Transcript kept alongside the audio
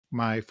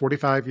my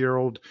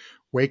 45-year-old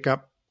wake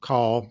up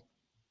call.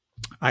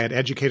 I had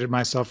educated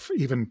myself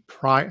even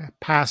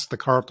past the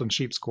Carlton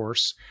Sheets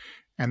course.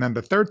 And then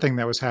the third thing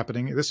that was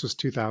happening, this was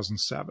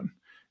 2007.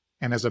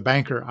 And as a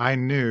banker, I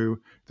knew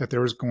that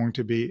there was going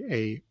to be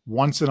a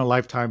once in a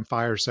lifetime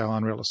fire sale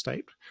on real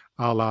estate,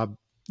 a la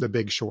The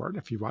Big Short,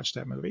 if you watched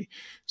that movie.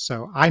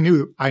 So I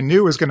knew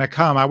it was going to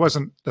come. I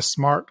wasn't the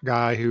smart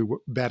guy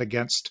who bet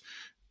against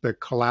the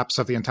collapse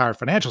of the entire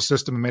financial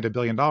system and made $1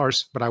 billion,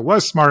 but I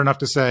was smart enough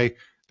to say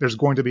there's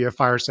going to be a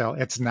fire sale.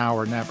 It's now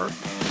or never.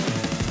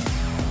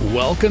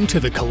 Welcome to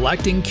the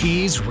Collecting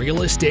Keys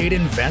Real Estate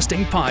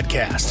Investing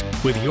Podcast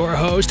with your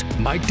host,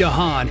 Mike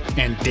DeHaan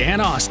and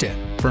Dan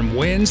Austin. From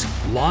wins,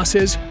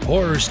 losses,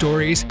 horror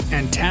stories,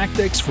 and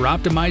tactics for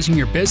optimizing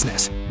your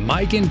business,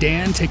 Mike and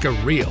Dan take a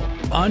real,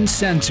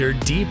 uncensored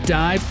deep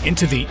dive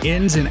into the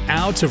ins and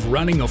outs of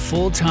running a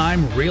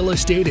full-time real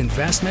estate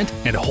investment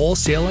and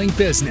wholesaling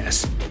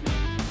business.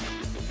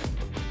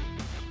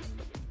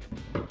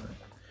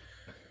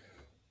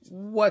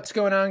 What's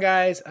going on,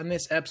 guys? On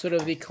this episode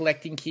of the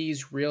Collecting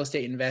Keys Real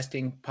Estate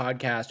Investing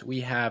Podcast, we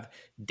have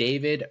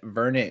David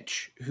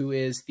Vernich, who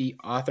is the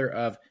author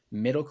of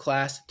Middle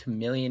Class to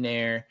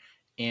Millionaire,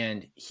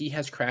 and he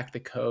has cracked the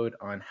code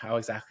on how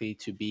exactly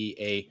to be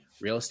a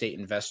real estate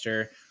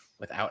investor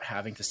without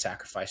having to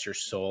sacrifice your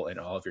soul and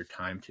all of your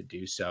time to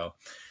do so.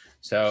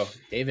 So,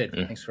 David,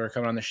 thanks for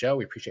coming on the show.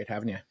 We appreciate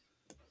having you.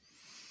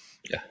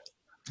 Yeah.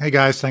 Hey,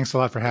 guys. Thanks a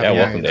lot for having me.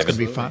 Welcome, it's David. going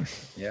to be fun.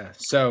 Yeah.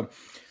 So,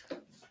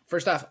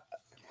 first off,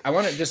 I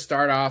want to just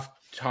start off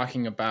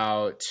talking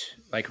about,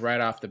 like,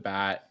 right off the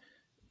bat,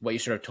 what you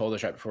sort of told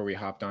us right before we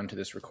hopped onto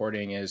this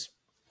recording is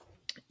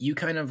you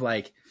kind of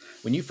like,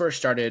 when you first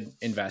started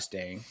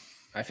investing,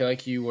 I feel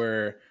like you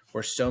were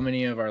where so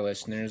many of our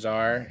listeners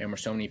are and where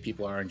so many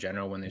people are in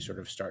general when they sort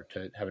of start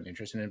to have an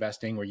interest in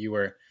investing, where you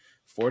were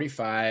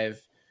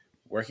 45,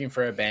 working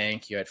for a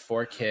bank, you had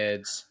 4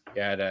 kids,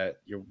 you had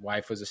your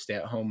wife was a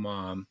stay-at-home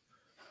mom,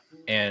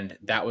 and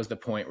that was the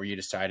point where you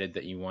decided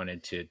that you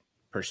wanted to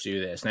pursue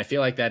this. And I feel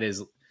like that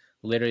is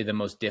literally the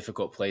most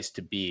difficult place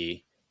to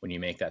be when you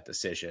make that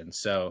decision.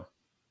 So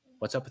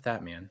what's up with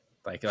that, man?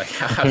 Like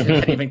how did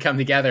that even come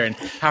together, and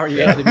how are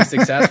you able to be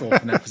successful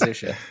in that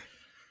position?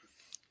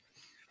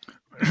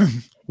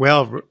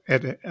 Well,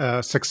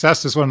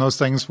 success is one of those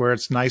things where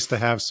it's nice to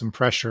have some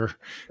pressure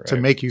to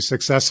make you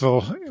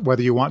successful,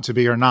 whether you want to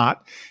be or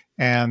not.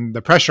 And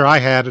the pressure I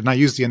had, and I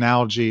used the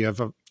analogy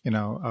of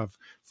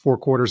 4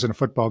 quarters in a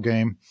football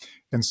game,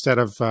 instead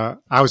of,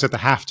 I was at the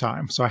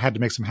halftime. So I had to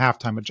make some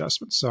halftime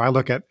adjustments. So I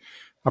look at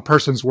a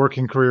person's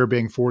working career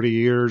being 40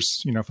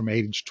 years, from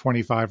age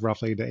 25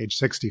 roughly to age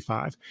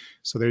 65.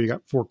 So there you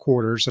got 4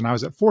 quarters. And I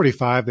was at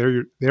 45.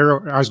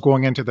 There I was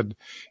going into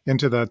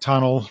the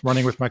tunnel,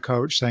 running with my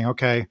coach, saying,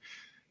 okay,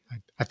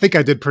 I think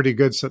I did pretty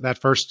good that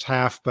first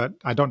half, but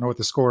I don't know what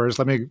the score is.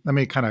 Let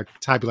me kind of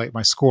tabulate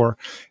my score.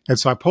 And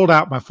so I pulled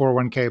out my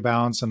 401k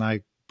balance and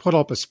I put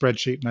up a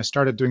spreadsheet and I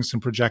started doing some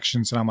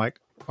projections, and I'm like,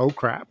 oh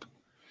crap.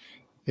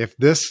 If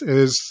this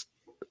is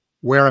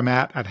where I'm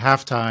at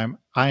halftime,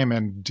 I am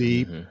in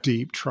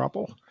deep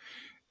trouble.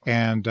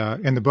 And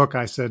in the book,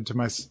 I said to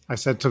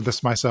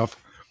myself,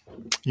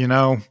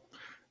 I'm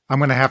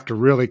going to have to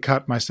really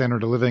cut my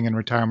standard of living in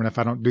retirement if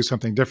I don't do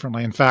something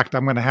differently. In fact,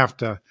 I'm going to have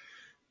to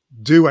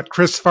do what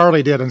Chris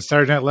Farley did in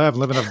Saturday Night Live,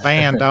 live in a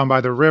van down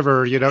by the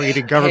river,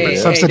 eating government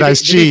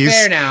subsidized cheese. To be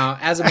fair now,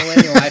 as a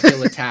millennial, I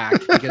feel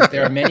attacked because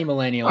there are many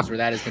millennials where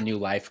that is the new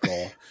life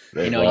goal.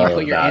 You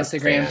put your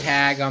Instagram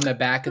tag on the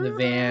back of the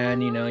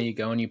van, you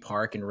go and you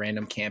park in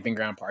random camping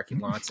ground parking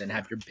lots and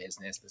have your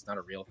business. That's not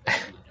a real thing.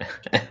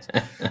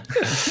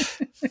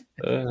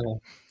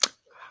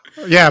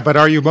 Yeah, but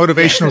are you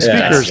motivational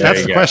speakers?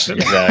 That's the question.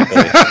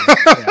 Exactly.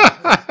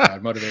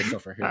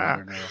 Motivational for who? I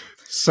don't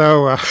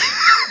know.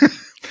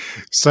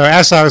 So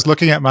as I was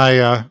looking at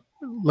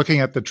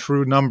the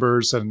true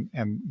numbers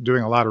and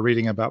doing a lot of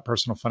reading about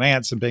personal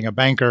finance and being a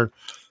banker,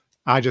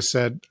 I just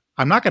said,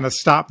 I'm not going to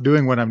stop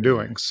doing what I'm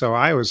doing. So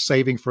I was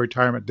saving for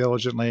retirement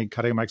diligently,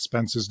 cutting my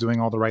expenses, doing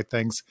all the right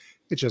things.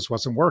 It just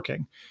wasn't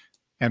working.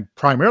 And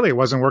primarily it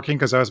wasn't working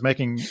because I was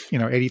making,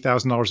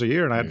 $80,000 a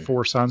year and I had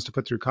 4 sons to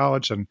put through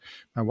college and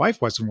my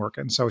wife wasn't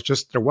working. So it's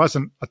just, there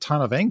wasn't a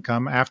ton of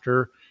income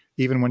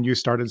even when you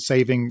started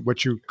saving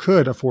what you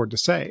could afford to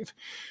save.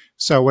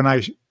 So when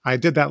I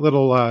did that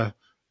little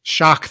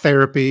shock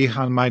therapy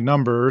on my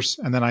numbers,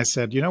 and then I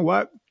said, you know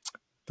what?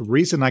 The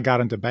reason I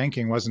got into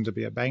banking wasn't to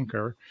be a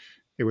banker.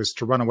 It was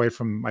to run away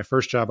from my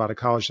first job out of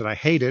college that I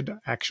hated,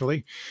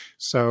 actually.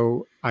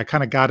 So I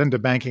kind of got into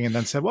banking and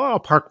then said, well, I'll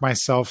park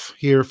myself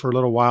here for a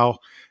little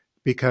while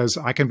because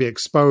I can be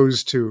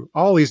exposed to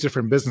all these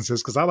different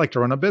businesses because I like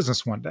to run a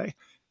business one day.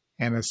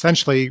 And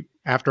essentially,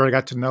 after I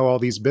got to know all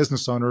these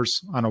business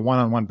owners on a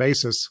one-on-one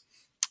basis,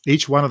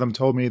 each one of them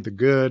told me the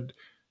good,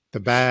 the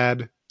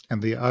bad,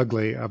 and the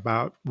ugly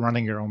about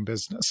running your own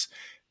business.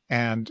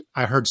 And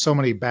I heard so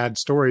many bad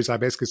stories, I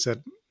basically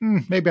said,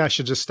 maybe I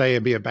should just stay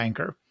and be a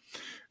banker.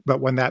 But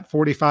when that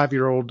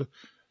 45-year-old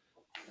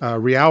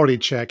reality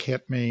check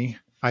hit me,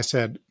 I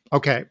said,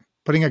 okay,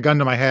 putting a gun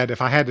to my head,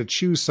 if I had to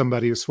choose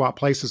somebody to swap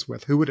places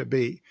with, who would it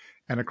be?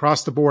 And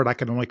across the board, I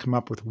could only come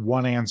up with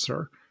one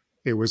answer.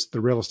 It was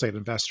the real estate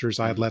investors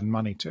I had lent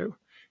money to.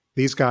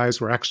 These guys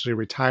were actually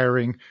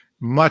retiring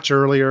much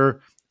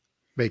earlier,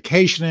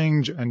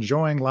 vacationing,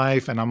 enjoying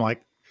life. And I'm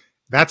like,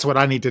 that's what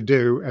I need to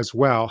do as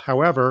well.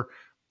 However,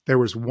 there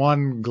was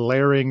one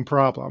glaring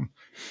problem,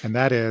 and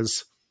that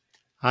is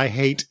I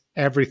hate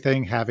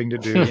everything having to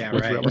do with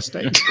real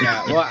estate.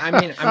 Yeah. Well, I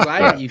mean, I'm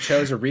glad that you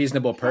chose a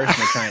reasonable person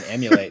to try and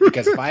emulate,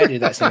 because if I had to do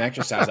that same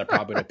exercise, I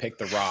probably would have picked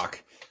The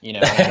Rock. You know,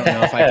 I don't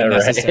know if I can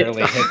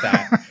necessarily hit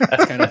that.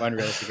 That's kind of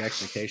unrealistic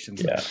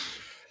expectations. Yeah.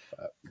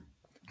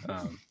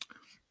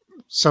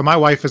 So my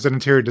wife is an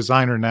interior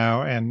designer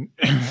now, and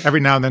every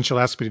now and then she'll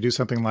ask me to do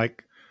something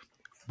like,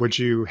 would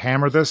you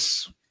hammer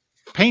this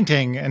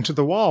painting into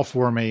the wall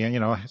for me? And, you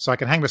know, so I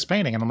can hang this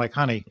painting. And I'm like,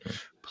 honey,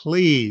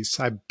 please,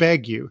 I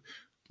beg you,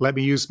 let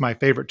me use my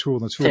favorite tool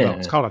in the tool belt.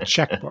 It's called a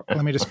checkbook.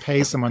 Let me just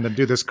pay someone to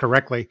do this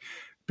correctly,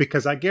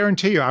 because I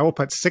guarantee you, I will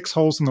put 6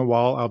 holes in the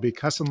wall. I'll be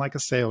cussing like a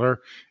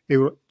sailor.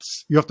 You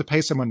have to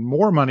pay someone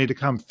more money to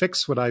come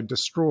fix what I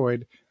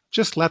destroyed.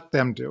 Just let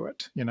them do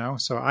it, you know?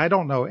 So I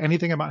don't know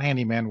anything about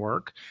handyman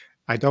work.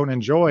 I don't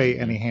enjoy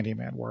any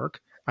handyman work.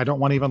 I don't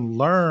want to even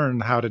learn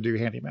how to do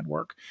handyman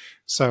work.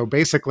 So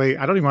basically,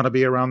 I don't even want to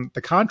be around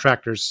the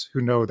contractors who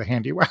know the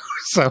handy well.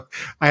 So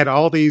I had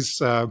all these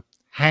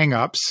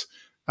hang-ups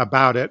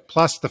about it,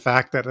 plus the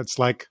fact that it's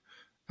like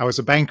I was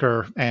a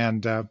banker,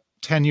 and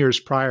 10 years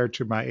prior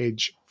to my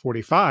age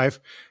 45,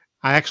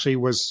 I actually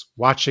was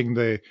watching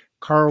the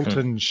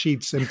Carlton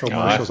Sheets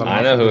infomercials.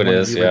 I know who it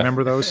is. You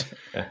remember those?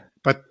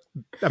 But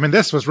I mean,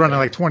 this was running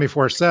like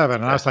 24/7.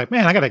 And I was like,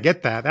 man, I got to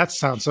get that. That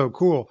sounds so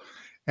cool.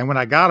 And when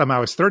I got them, I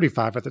was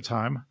 35 at the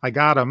time. I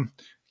got them.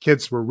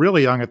 Kids were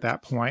really young at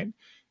that point.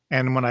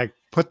 And when I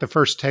put the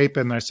first tape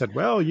in, I said,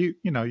 well, you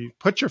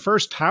put your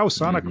first house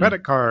on a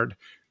credit card.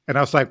 And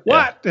I was like,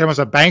 what? Yeah. And I was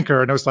a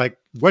banker. And it was like,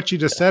 what you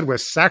just said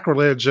was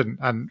sacrilege.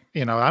 And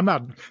you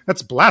know,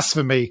 that's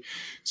blasphemy.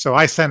 So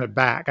I sent it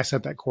back. I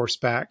sent that course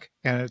back.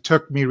 And it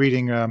took me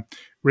reading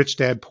Rich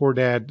Dad, Poor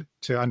Dad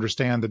to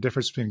understand the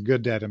difference between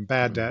good debt and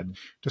bad debt,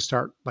 to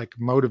start like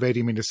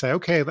motivating me to say,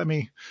 okay,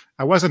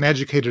 I wasn't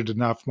educated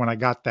enough when I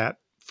got that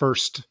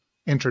first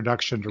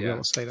introduction to real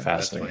estate.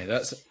 That's funny.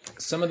 That's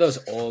some of those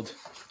old,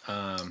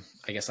 I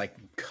guess like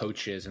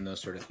coaches and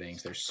those sort of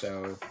things. They're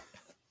so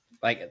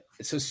like,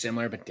 it's so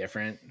similar, but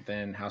different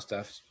than how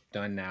stuff's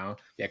done now.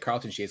 Yeah.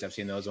 Carlton Sheets, I've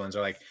seen those ones.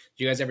 Are like,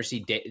 do you guys ever see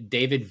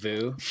David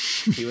Vu?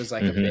 He was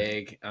like a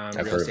big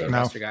real estate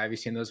investor guy. Have you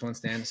seen those ones,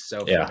 Dan?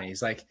 So funny.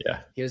 He's like,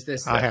 he was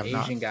this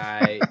Asian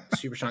guy,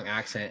 super strong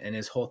accent. And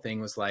his whole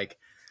thing was like,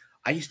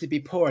 I used to be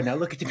poor. Now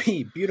look at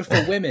me,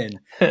 beautiful women.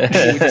 And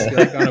he would just be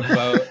like on a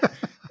boat.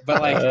 But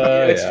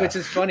like, which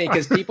is funny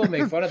because people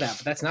make fun of that,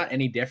 but that's not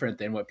any different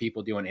than what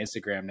people do on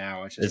Instagram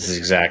now. It's the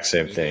exact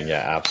same thing.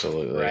 Yeah,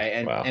 absolutely. Right.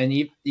 And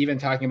even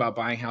talking about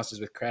buying houses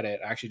with credit,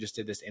 I actually just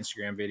did this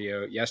Instagram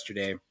video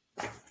yesterday,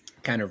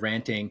 kind of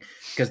ranting,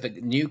 because the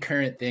new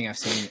current thing I've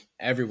seen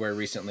everywhere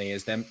recently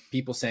is them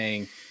people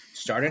saying,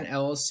 start an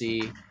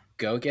LLC,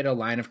 go get a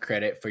line of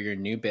credit for your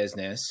new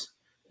business.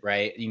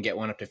 Right. You can get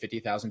one up to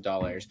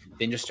 $50,000.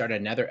 Then just start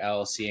another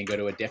LLC and go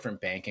to a different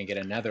bank and get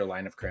another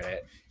line of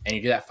credit. And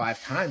you do that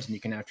 5 times and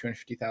you can have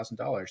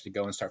 $250,000 to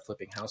go and start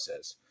flipping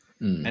houses.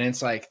 And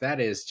it's like, that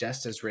is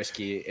just as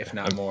risky, if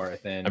not more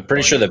than. I'm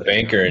pretty sure the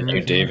banker in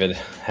you, David,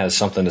 has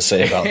something to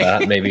say about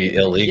that. Maybe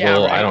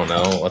illegal. I don't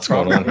know what's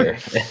going on here.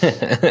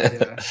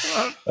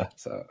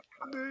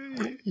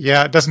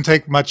 Yeah, it doesn't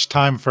take much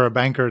time for a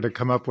banker to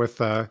come up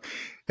with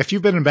if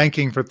you've been in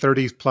banking for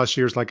 30 plus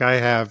years like I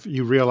have,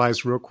 you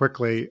realize real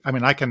quickly, I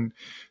mean, I can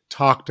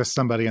talk to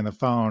somebody on the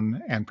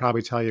phone and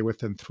probably tell you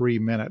within 3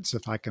 minutes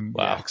if I can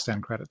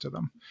extend credit to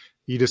them.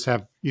 You just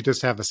have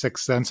the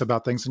sixth sense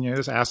about things, and you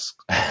just ask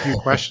a few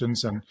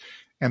questions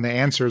and the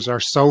answers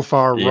are so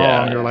far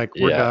wrong. You're like,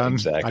 we're done.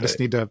 Exactly. I just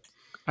need to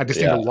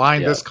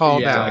wind this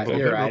call down a little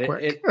bit real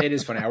quick. It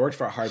is funny. I worked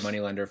for a hard money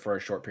lender for a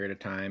short period of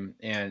time,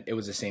 and it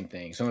was the same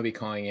thing. Someone would be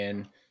calling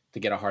in to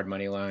get a hard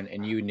money loan,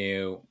 and you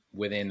knew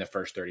within the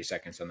first 30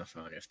 seconds on the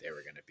phone if they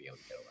were going to be able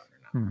to get a loan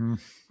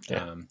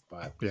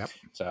or not.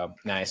 So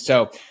nice.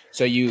 So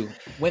you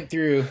went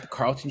through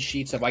Carlton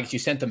Sheets of, I guess you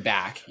sent them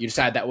back. You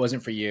decided that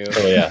wasn't for you.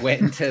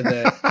 Went into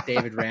the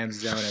David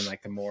Ramsey zone and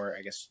like the more,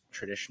 I guess,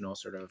 traditional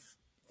sort of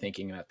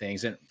thinking about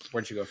things. And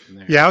where'd you go from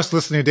there? Yeah, I was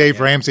listening to Dave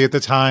Ramsey at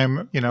the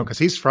time, you know, because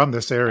he's from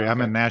this area.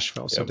 I'm in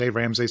Nashville, so Dave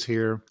Ramsey's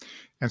here.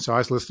 And so I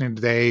was listening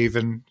to Dave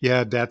and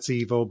debt's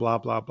evil, blah,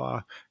 blah,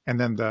 blah. And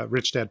then the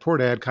Rich Dad, Poor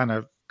Dad kind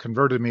of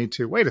converted me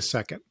to, wait a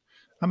second,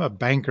 I'm a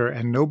banker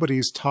and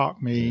nobody's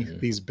taught me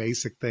these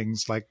basic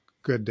things like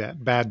good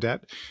debt, bad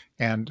debt,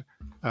 and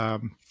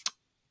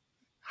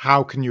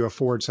how can you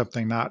afford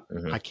something,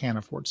 I can't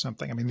afford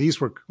something. I mean,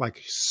 these were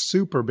like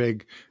super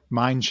big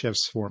mind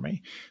shifts for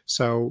me.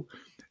 So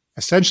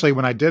essentially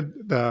when I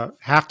did the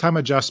halftime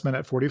adjustment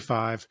at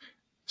 45,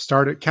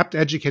 kept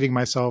educating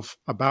myself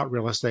about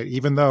real estate,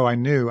 even though I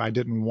knew I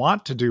didn't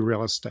want to do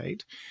real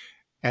estate.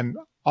 And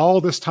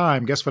all this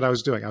time, guess what I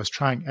was doing? I was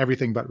trying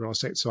everything but real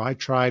estate. So I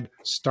tried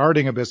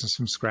starting a business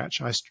from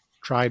scratch. I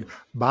tried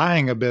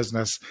buying a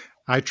business.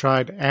 I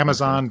tried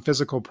Amazon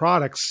physical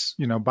products,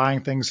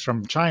 buying things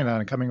from China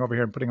and coming over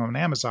here and putting them on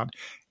Amazon.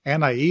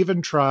 And I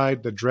even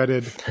tried the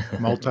dreaded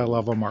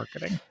multi-level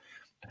marketing.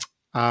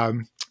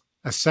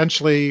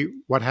 Essentially,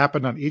 what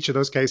happened on each of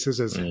those cases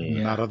is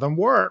none of them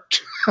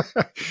worked.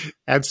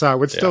 And so I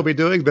would still be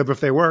doing them if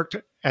they worked.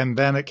 And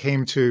then it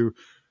came to,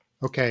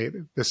 okay,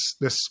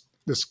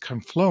 this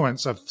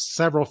confluence of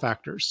several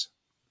factors.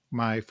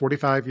 My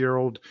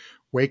 45-year-old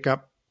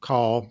wake-up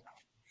call.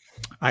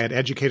 I had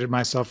educated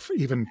myself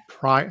even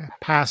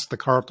past the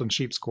Carlton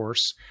Sheets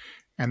course.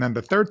 And then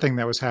the third thing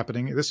that was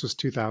happening, this was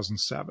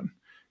 2007.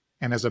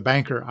 And as a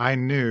banker, I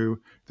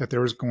knew that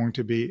there was going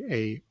to be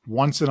a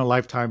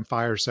once-in-a-lifetime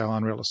fire sale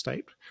on real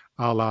estate,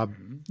 a la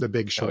The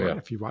Big Short,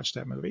 if you watched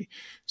that movie.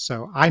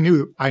 So I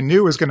knew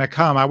it was going to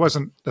come. I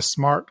wasn't the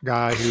smart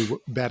guy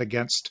who bet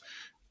against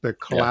the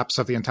collapse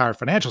of the entire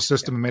financial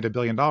system and made $1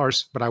 billion,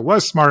 but I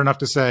was smart enough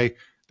to say,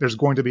 there's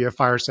going to be a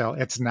fire sale.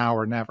 It's now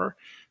or never.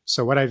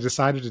 So what I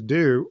decided to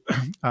do,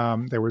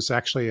 there was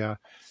actually a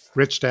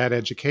Rich Dad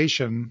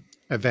education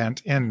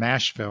event in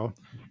Nashville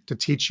to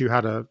teach you how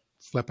to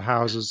flip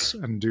houses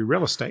and do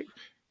real estate.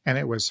 And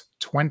it was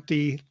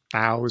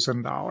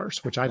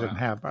 $20,000, which I didn't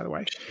have, by the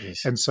way.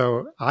 Jeez. And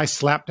so I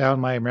slapped down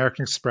my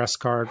American Express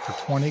card for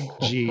 20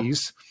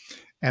 G's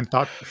and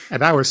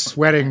I was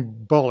sweating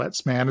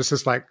bullets, man. It's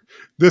just like,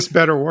 this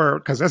better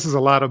work, because this is a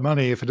lot of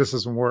money if this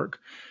doesn't work.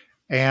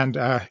 And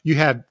you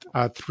had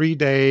a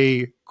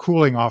 3-day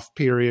cooling off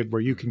period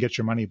where you can get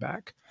your money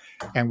back.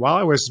 And while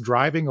I was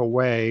driving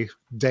away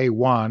day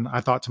one, I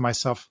thought to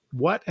myself,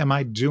 what am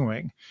I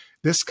doing?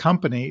 This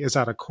company is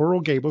out of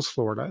Coral Gables,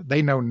 Florida.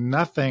 They know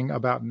nothing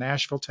about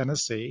Nashville,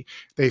 Tennessee.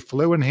 They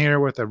flew in here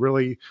with a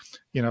really,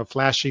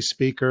 flashy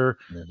speaker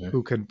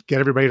who could get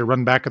everybody to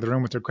run back of the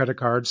room with their credit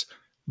cards.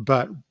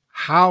 But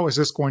how is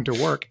this going to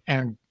work?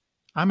 And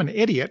I'm an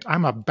idiot.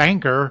 I'm a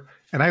banker,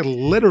 and I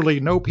literally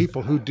know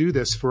people who do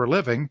this for a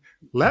living.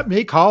 Let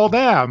me call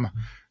them.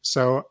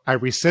 So I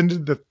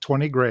rescinded the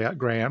 20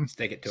 grand,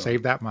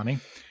 saved that money,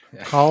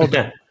 called,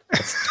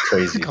 that's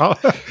crazy. Called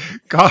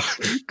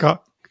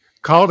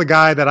a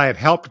guy that I had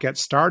helped get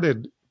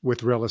started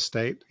with real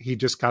estate. He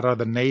just got out of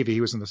the Navy.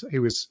 He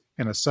was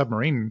in a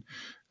submarine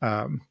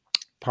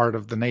part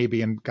of the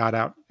Navy and got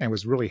out and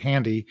was really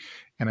handy.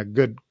 And a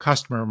good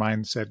customer of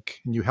mine said,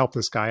 can you help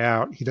this guy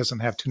out? He doesn't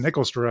have 2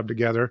 nickels to rub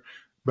together,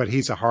 but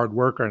he's a hard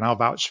worker and I'll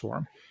vouch for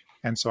him.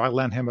 And so I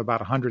lent him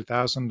about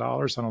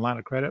 $100,000 on a line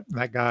of credit. And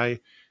that guy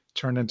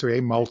turned into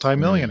a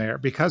multimillionaire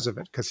because of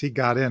it, because he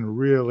got in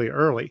really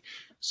early.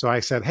 So I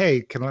said,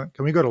 hey, can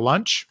we go to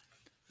lunch?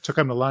 Took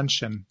him to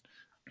lunch, and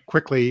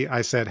quickly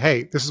I said,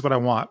 hey, this is what I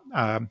want.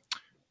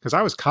 Because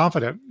I was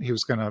confident he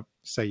was going to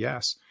say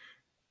yes.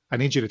 I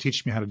need you to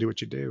teach me how to do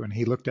what you do. And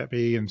he looked at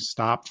me and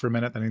stopped for a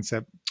minute. And he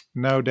said,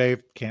 no,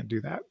 Dave, can't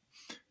do that.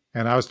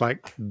 And I was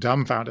like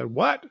dumbfounded.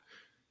 What?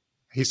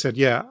 He said,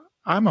 yeah,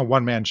 I'm a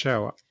one-man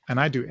show and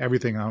I do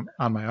everything on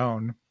my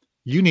own.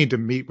 You need to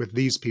meet with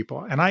these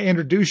people. And I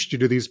introduced you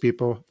to these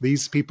people.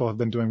 These people have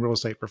been doing real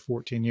estate for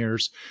 14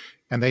 years,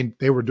 and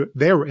they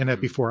were in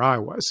it before I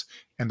was,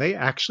 and they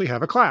actually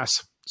have a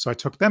class. So I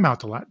took them out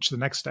to lunch the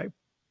next day.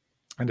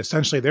 And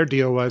essentially their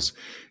deal was,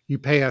 you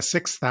pay us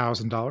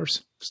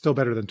 $6,000, still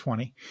better than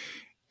 20.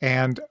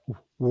 And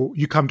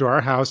you come to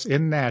our house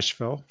in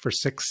Nashville for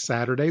 6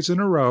 Saturdays in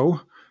a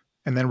row.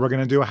 And then we're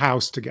going to do a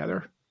house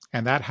together.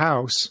 And that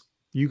house,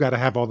 you got to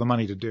have all the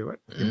money to do it.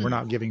 And we're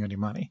not giving you any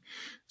money.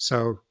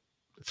 So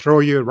throw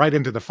you right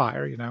into the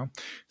fire,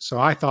 So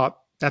I thought,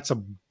 that's a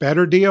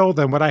better deal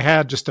than what I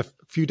had just a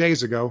few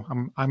days ago.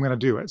 I'm going to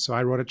do it. So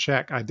I wrote a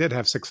check. I did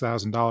have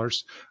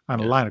 $6,000 on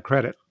a line of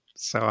credit.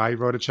 So I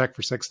wrote a check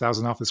for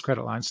 $6,000 off this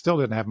credit line. Still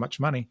didn't have much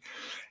money,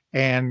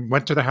 and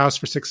went to the house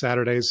for 6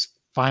 Saturdays.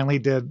 Finally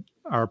did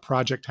our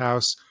project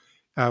house.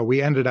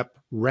 We ended up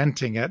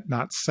renting it,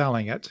 not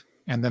selling it.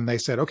 And then they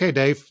said, okay,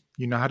 Dave,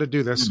 you know how to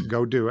do this.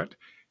 Go do it.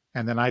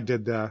 And then I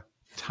did the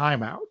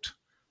timeout.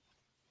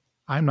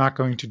 I'm not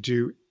going to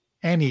do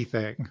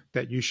anything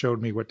that you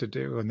showed me what to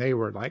do. And they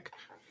were like,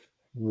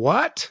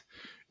 what?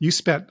 You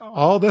spent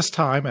all this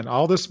time and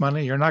all this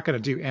money. You're not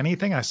going to do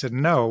anything? I said,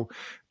 no,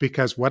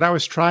 because what I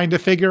was trying to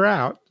figure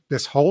out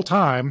this whole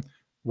time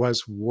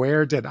was,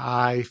 where did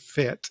I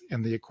fit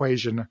in the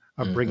equation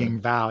of bringing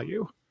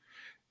value?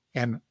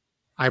 And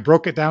I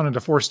broke it down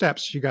into 4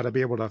 steps. You got to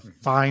be able to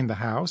find the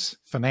house,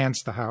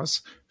 finance the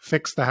house,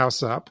 fix the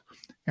house up,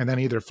 and then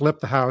either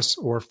flip the house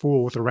or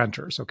fool with the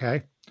renters.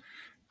 Okay.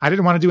 I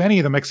didn't want to do any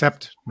of them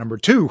except number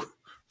 2,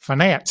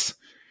 finance,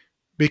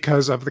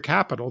 because of the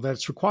capital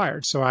that's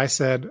required. So I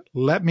said,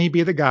 let me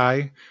be the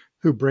guy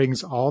who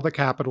brings all the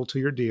capital to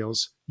your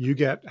deals. You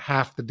get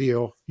half the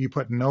deal. You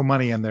put no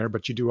money in there,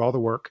 but you do all the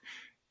work.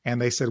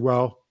 And they said,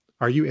 well,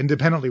 are you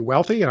independently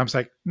wealthy? And I was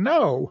like,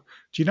 no.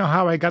 Do you know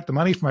how I got the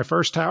money for my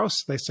first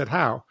house? They said,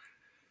 how?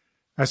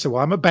 I said,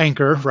 well, I'm a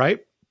banker, right?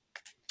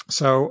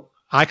 So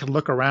I could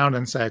look around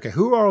and say, okay,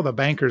 who are all the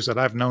bankers that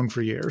I've known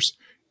for years?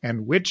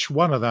 And which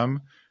one of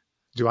them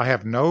do I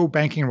have no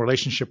banking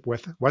relationship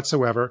with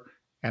whatsoever,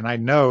 and I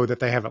know that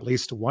they have at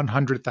least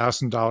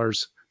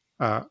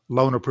 $100,000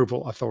 loan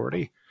approval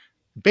authority.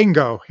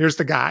 Bingo, here's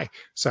the guy.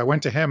 So I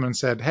went to him and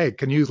said, hey,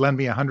 can you lend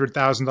me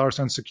 $100,000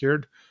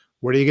 unsecured?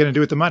 What are you going to do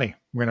with the money?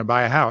 I'm going to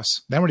buy a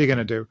house. Then what are you going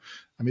to do?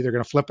 I'm either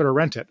going to flip it or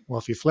rent it. Well,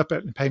 if you flip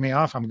it and pay me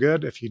off, I'm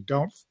good. If you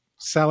don't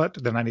sell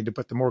it, then I need to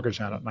put the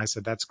mortgage on it. And I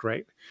said, that's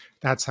great.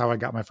 That's how I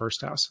got my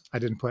first house. I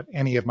didn't put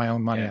any of my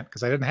own money in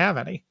because I didn't have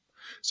any.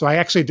 So I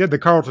actually did the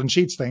Carlton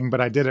Sheets thing,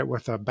 but I did it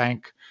with a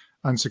bank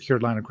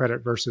unsecured line of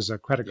credit versus a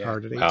credit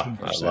card at 18%.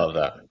 Wow, I love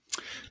that.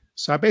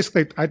 So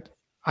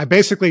I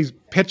basically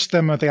pitched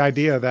them with the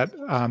idea that,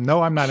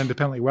 no, I'm not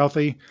independently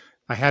wealthy.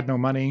 I had no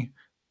money,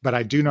 but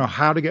I do know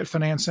how to get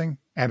financing.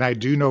 And I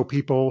do know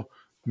people,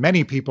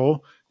 many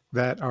people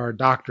that are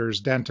doctors,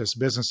 dentists,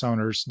 business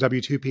owners,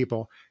 W-2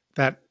 people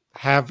that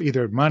have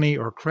either money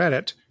or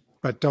credit,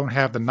 but don't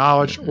have the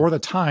knowledge or the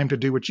time to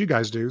do what you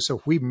guys do. So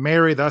if we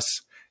marry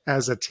us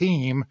as a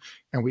team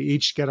and we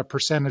each get a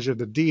percentage of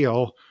the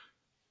deal,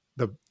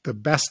 the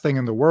best thing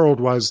in the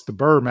world was the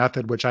Burr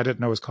method, which I didn't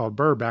know was called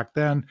Burr back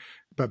then,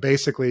 but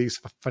basically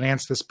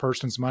finance this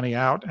person's money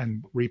out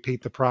and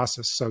repeat the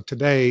process. So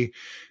today,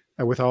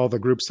 with all the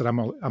groups that I'm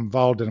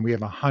involved in, we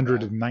have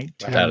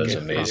 119. That is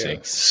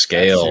amazing.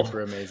 Scale. That's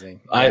super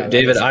amazing.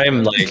 David,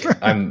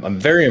 I'm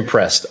very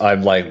impressed.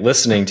 I'm like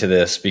listening to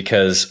this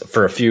because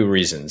for a few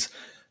reasons.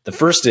 The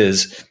first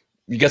is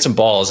you got some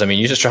balls. I mean,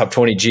 you just dropped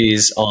 20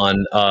 G's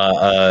on,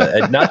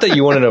 not that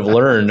you wouldn't have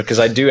learned, because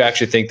I do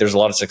actually think there's a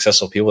lot of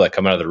successful people that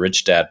come out of the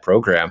Rich Dad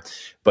program,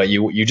 but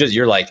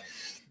you're like,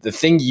 the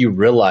thing you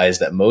realize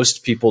that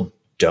most people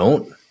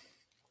don't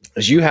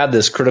is you had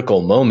this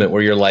critical moment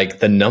where you're like,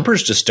 the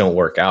numbers just don't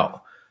work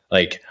out.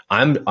 Like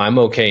I'm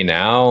okay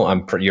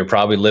now. You're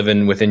probably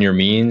living within your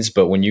means,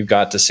 but when you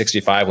got to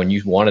 65, when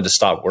you wanted to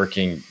stop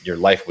working, your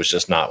life was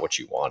just not what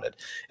you wanted.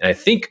 And I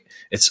think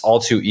it's all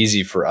too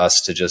easy for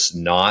us to just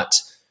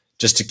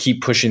to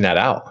keep pushing that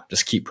out,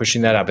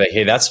 But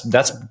hey,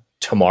 that's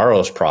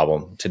tomorrow's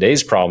problem.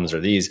 Today's problems are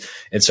these.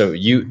 And so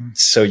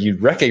you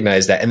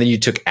recognize that. And then you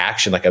took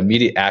action, like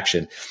immediate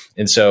action.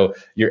 And so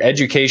your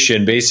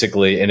education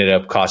basically ended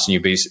up costing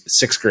you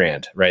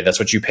 $6,000, right? That's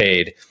what you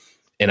paid.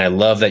 And I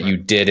love that you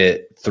did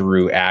it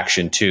through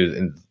action too.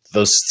 And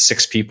those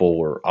 6 people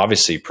were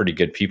obviously pretty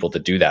good people to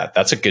do that.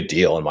 That's a good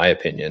deal, in my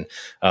opinion,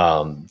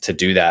 to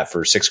do that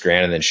for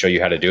 $6,000 and then show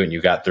you how to do it. And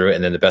you got through it.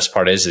 And then the best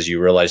part is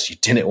you realized you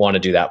didn't want to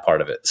do that part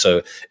of it.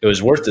 So it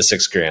was worth the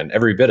 $6,000,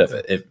 every bit of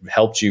it. It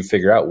helped you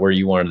figure out where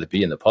you wanted to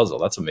be in the puzzle.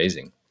 That's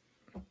amazing.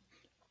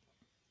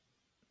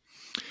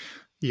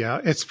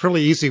 Yeah, it's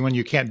pretty easy when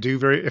you can't do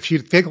if you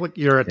think like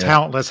you're a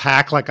talentless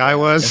hack like I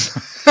was,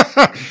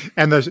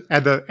 and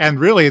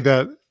really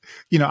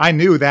I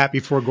knew that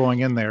before going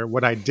in there.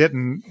 What I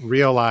didn't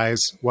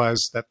realize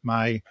was that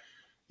my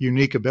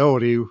unique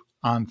ability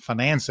on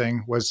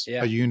financing was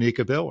a unique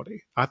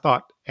ability. I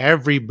thought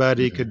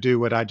everybody could do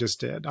what I just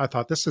did. I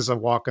thought this is a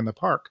walk in the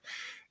park.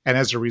 And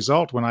as a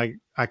result, when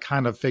I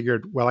kind of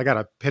figured, well, I got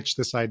to pitch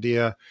this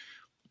idea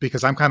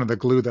because I'm kind of the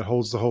glue that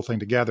holds the whole thing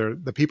together.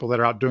 The people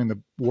that are out doing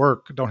the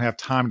work don't have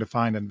time to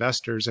find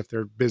investors if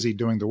they're busy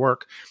doing the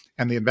work.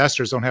 And the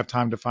investors don't have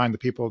time to find the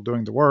people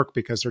doing the work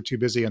because they're too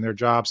busy in their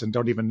jobs and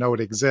don't even know it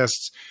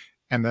exists.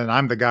 And then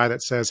I'm the guy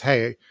that says,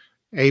 hey,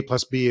 A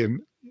plus B and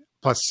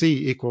plus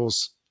C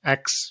equals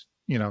X,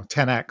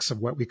 10X of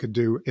what we could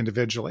do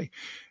individually.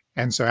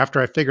 And so after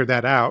I figured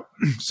that out,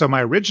 so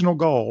my original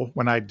goal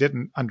when I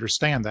didn't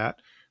understand that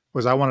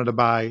was I wanted to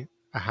buy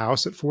a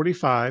house at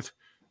 45,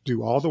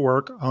 do all the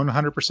work, own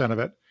 100% of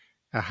it,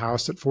 a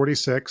house at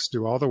 46,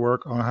 do all the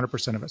work, own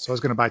 100% of it. So I was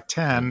going to buy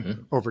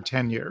 10 over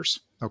 10 years.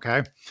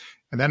 Okay.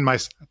 And then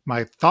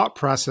my thought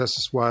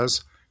process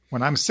was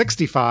when I'm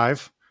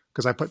 65,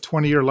 because I put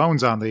 20-year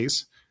loans on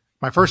these,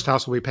 my first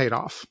house will be paid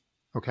off.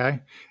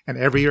 Okay. And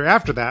every year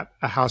after that,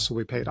 a house will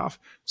be paid off.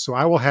 So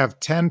I will have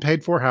 10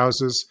 paid for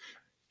houses,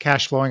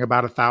 cash flowing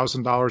about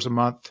 $1,000 a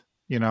month,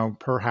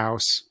 per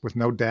house with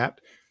no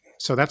debt.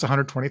 So that's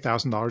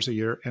 $120,000 a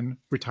year in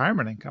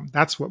retirement income.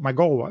 That's what my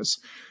goal was.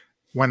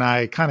 When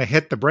I kind of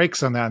hit the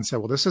brakes on that and said,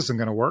 well, this isn't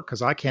going to work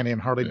because I can't even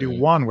hardly do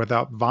one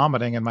without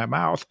vomiting in my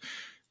mouth.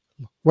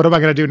 What am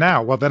I going to do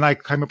now? Well, then I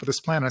came up with this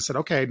plan. And I said,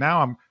 okay,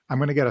 now I'm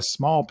going to get a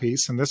small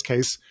piece. In this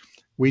case,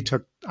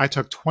 I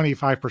took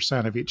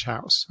 25% of each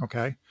house,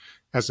 okay,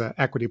 as an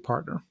equity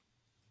partner.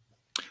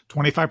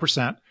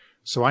 25%.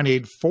 So I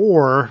need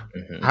 4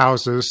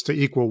 houses to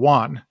equal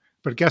 1.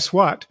 But guess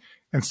what?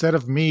 Instead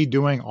of me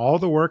doing all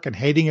the work and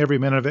hating every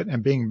minute of it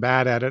and being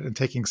bad at it and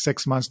taking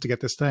 6 months to get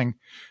this thing,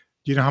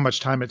 do you know how much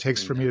time it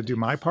takes for me to do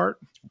my part?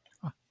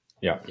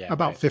 Yeah.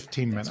 About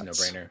 15 minutes.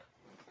 That's a no-brainer.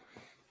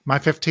 My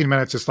 15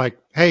 minutes is like,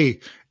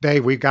 hey,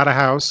 Dave, we got a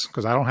house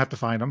because I don't have to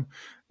find them.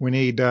 We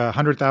need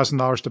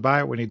 $100,000 to buy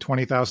it. We need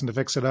 $20,000 to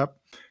fix it up.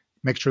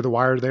 Make sure the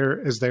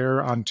wire is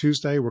there on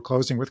Tuesday. We're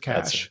closing with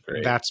cash.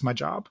 That's my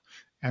job.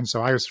 And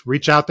so I just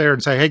reach out there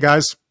and say, hey,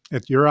 guys,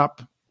 if you're up,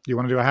 do you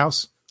want to do a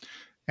house?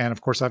 And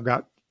of course, I've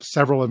got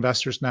several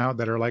investors now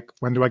that are like,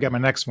 when do I get my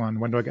next one?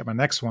 When do I get my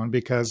next one?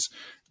 Because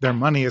their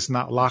money is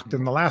not locked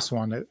in the last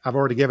one. I've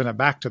already given it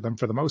back to them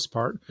for the most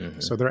part.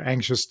 So they're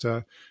anxious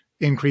to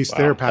increase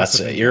their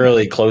passive income. That's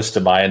eerily close to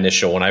my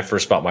initial. When I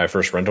first bought my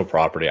first rental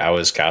property, I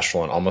was cash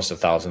flowing almost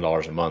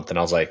 $1,000 a month. And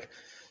I was like,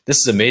 this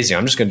is amazing.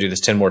 I'm just going to do this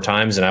 10 more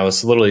times. And I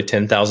was literally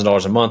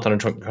 $10,000 a month,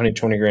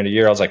 120 grand a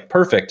year. I was like,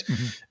 perfect.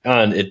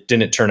 And it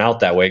didn't turn out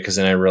that way. Cause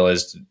then I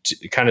realized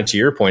kind of to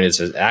your point, it's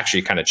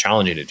actually kind of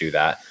challenging to do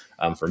that.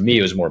 For me,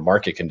 it was more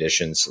market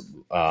conditions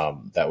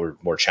that were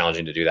more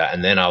challenging to do that.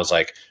 And then I was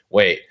like,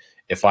 wait,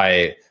 if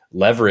I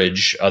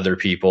leverage other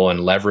people and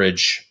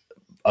leverage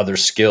other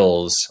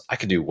skills, I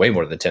could do way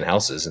more than 10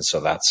 houses. And so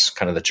that's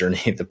kind of the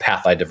journey, the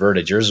path I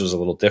diverted. Yours was a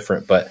little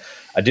different, but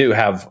I do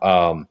have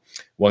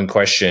one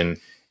question.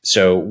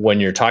 So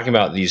when you're talking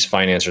about these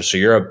financiers, so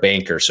you're a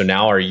banker. So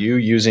now are you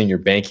using your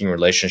banking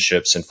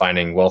relationships and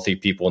finding wealthy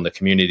people in the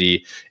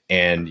community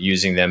and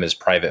using them as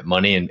private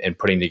money and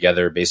putting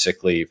together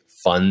basically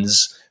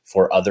funds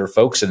for other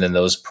folks? And then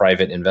those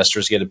private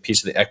investors get a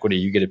piece of the equity,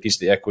 you get a piece of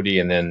the equity,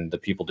 and then the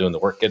people doing the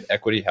work get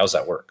equity. How's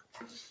that work?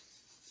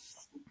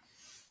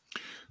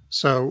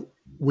 So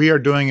we are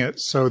doing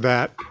it so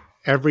that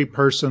every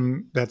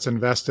person that's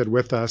invested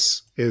with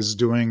us is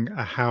doing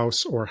a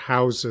house or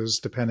houses,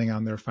 depending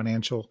on their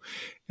financial,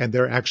 and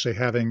they're actually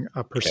having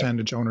a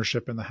percentage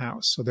ownership in the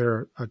house. So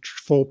they're a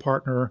full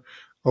partner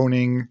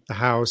owning the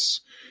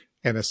house.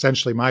 And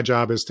essentially my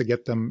job is to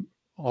get them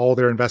all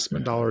their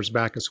investment dollars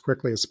back as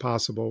quickly as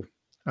possible.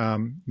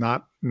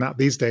 Not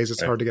these days,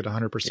 it's hard to get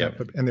 100%,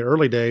 but in the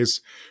early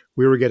days,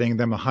 we were getting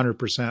them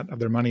 100% of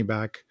their money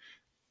back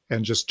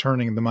and just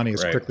turning the money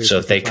as quickly as So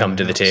if they come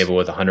to the table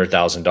with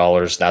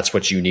 $100,000, that's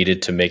what you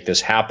needed to make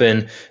this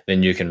happen.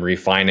 Then you can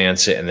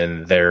refinance it, and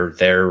then their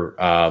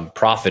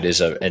profit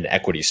is an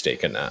equity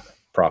stake in that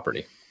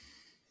property.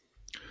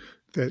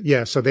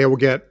 Yeah, so they will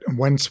get,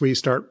 once we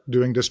start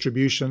doing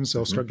distributions,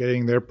 they'll start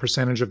getting their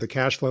percentage of the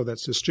cash flow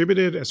that's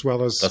distributed, as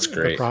well as that's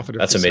great. The profit.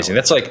 That's amazing.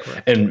 That's like,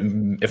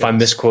 and if I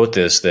misquote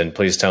this, then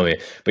please tell me,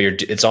 but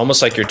it's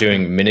almost like you're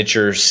doing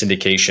miniature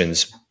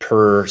syndications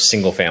per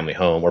single family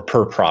home or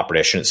per property.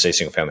 I shouldn't say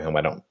single family home.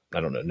 I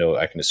don't know.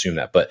 I can assume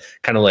that, but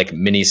kind of like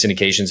mini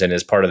syndications. And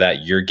as part of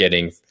that, you're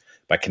getting,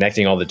 by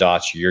connecting all the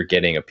dots, you're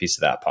getting a piece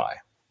of that pie.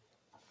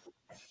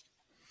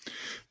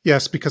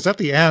 Yes, because at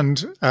the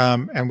end,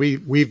 and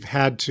we've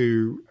had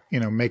to,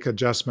 make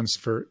adjustments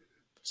for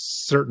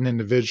certain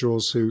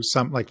individuals who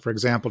like, for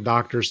example,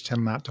 doctors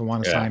tend not to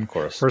want to sign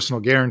personal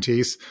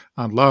guarantees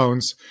on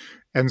loans.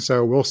 And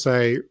so we'll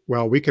say,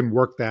 well, we can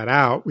work that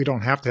out. We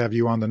don't have to have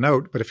you on the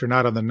note, but if you're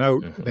not on the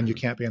note, then you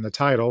can't be in the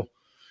title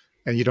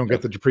and you don't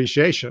get the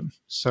depreciation.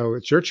 So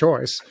it's your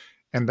choice.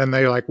 And then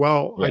they're like,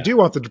 well, I do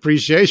want the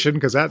depreciation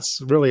because that's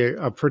really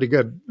a pretty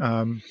good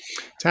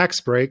tax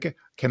break.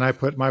 Can I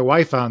put my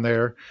wife on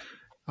there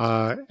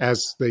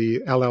as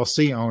the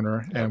LLC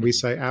owner? And we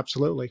say,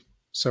 absolutely.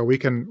 So we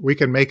can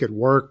make it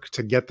work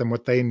to get them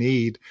what they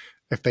need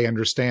if they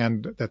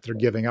understand that they're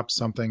giving up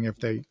something, if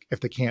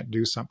they can't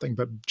do something.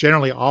 But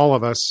generally, all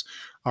of us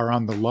are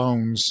on the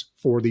loans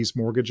for these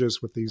mortgages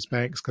with these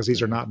banks because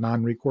these are not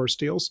non-recourse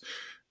deals.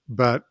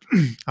 But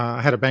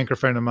I had a banker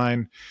friend of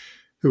mine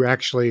who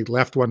actually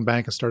left one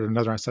bank and started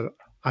another. I said,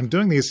 I'm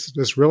doing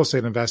this real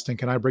estate investing.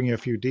 Can I bring you a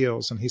few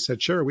deals? And he said,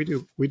 sure, we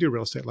do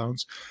real estate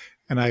loans.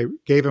 And I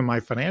gave him my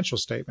financial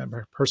statement,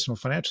 my personal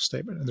financial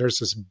statement. And there's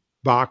this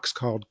box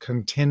called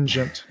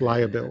contingent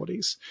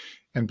liabilities.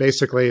 And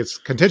basically it's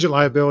contingent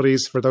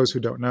liabilities, for those who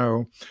don't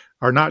know,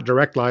 are not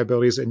direct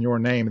liabilities in your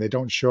name. They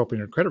don't show up in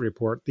your credit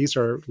report. These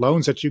are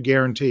loans that you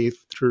guarantee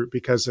through,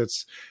 because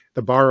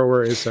the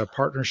borrower is a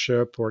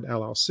partnership or an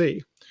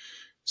LLC.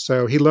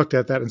 So he looked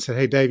at that and said,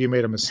 hey, Dave, you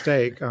made a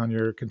mistake on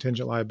your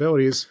contingent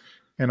liabilities.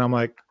 And I'm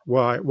like,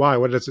 why?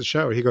 What does it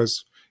show? He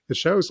goes, it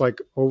shows like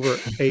over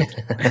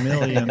 $8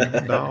 million.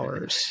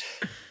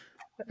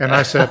 And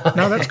I said,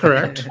 no, that's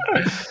correct.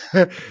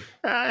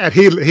 And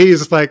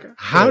he's like,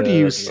 how do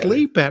you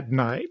sleep at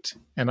night?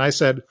 And I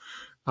said,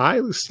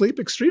 I sleep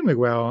extremely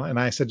well. And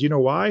I said, you know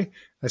why?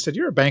 I said,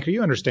 you're a banker.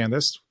 You understand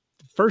this.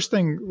 First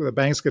thing the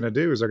bank's going to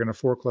do is they're going to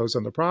foreclose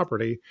on the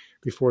property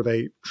before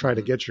they try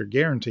to get your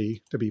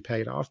guarantee to be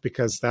paid off,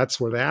 because that's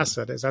where the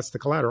asset is. That's the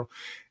collateral.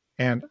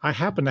 And I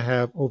happen to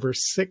have over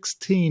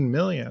 16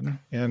 million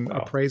in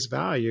appraised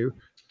value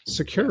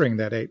securing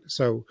that 8.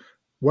 So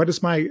what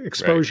is my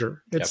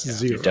exposure? It's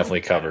zero. You're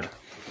definitely covered.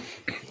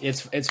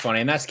 It's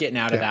funny. And that's getting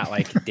out of that,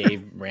 like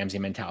Dave Ramsey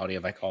mentality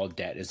of like all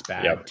debt is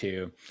bad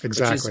too.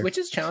 Exactly. Which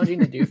is challenging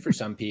to do for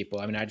some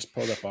people. I mean, I just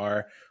pulled up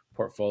our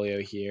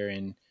portfolio here,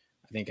 and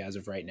I think as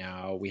of right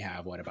now, we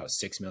have about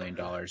 $6 million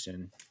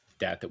in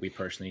debt that we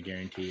personally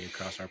guarantee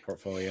across our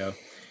portfolio.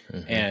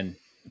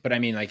 But I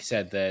mean, like you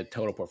said, the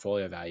total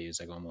portfolio value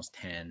is like almost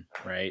 10,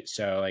 right?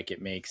 So like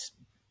it makes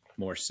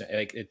more sense.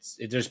 Like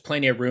there's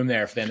plenty of room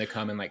there for them to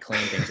come and like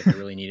claim things if they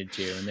really needed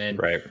to. And then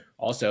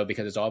also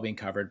because it's all being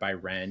covered by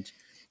rent.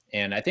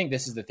 And I think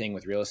this is the thing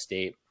with real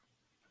estate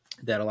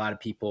that a lot of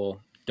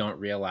people don't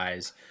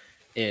realize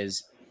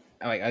is,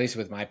 like, at least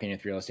with my opinion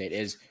with real estate,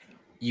 is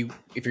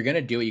if you're going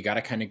to do it, you got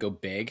to kind of go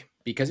big,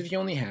 because if you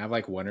only have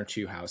like 1 or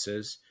 2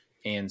 houses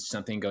and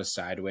something goes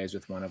sideways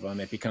with one of them,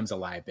 it becomes a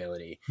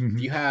liability.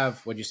 If you have,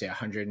 what'd you say,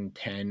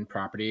 110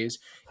 properties,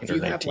 if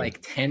you have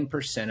like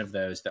 10% of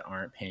those that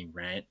aren't paying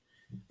rent,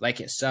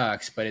 like it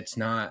sucks, but it's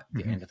not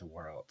the end of the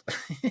world.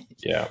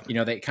 Yeah. You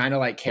know, that kind of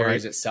like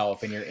carries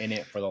itself, and you're in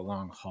it for the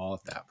long haul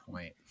at that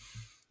point.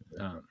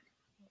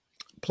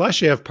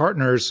 Plus you have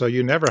partners, so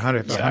you never have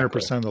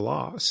 100% of the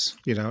loss,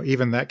 you know,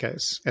 even in that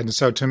case. And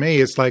so to me,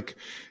 it's like,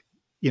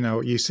 you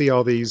know, you see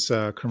all these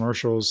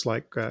commercials,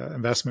 like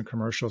investment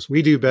commercials.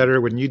 We do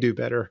better when you do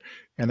better.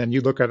 And then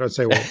you look at it and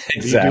say, well,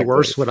 do you do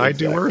worse when I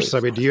do worse? I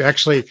mean, do you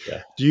actually,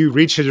 do you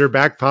reach in your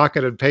back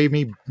pocket and pay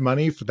me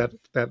money for that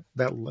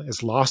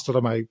is lost out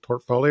of my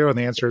portfolio? And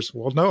the answer is,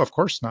 well, no, of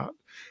course not.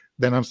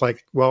 Then I'm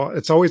like, well,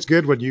 it's always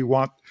good when you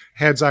want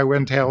heads I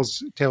win,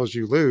 tails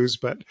you lose.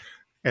 But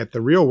at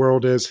the real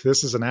world is,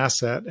 this is an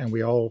asset, and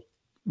we all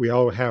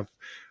have,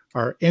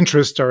 our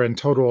interests are in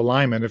total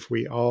alignment if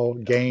we all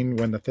gain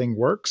when the thing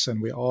works,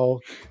 and we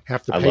all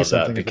have to pay something. I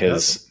love that,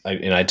 because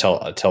I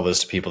tell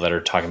this to people that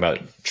are talking about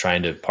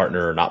trying to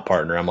partner or not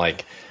partner. I'm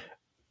like,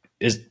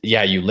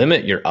 you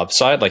limit your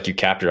upside, like you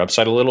cap your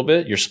upside a little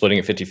bit. You're splitting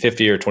it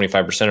 50-50 or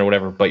 25% or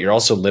whatever, but you're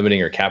also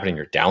limiting or capping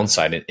your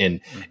downside.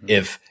 And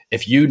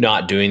if you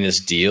not doing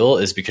this deal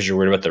is because you're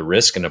worried about the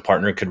risk, and a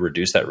partner could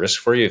reduce that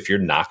risk for you, if you're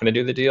not going to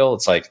do the deal,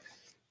 it's like,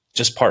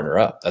 just partner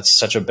up. That's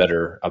such a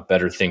better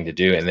thing to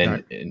do. And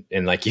then,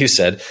 and like you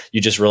said, you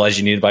just realized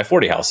you needed to buy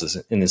 40 houses,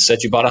 and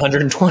instead you bought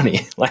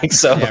 120. Like,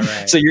 so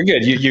you're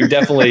good. You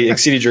definitely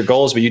exceeded your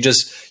goals, but you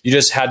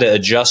just had to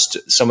adjust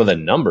some of the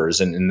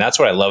numbers. And that's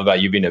what I love about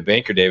you being a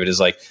banker, David, is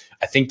like,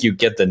 I think you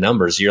get the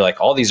numbers. You're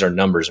like, all these are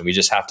numbers, and we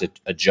just have to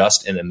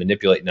adjust and then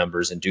manipulate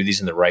numbers and do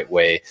these in the right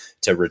way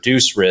to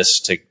reduce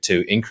risk,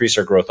 to increase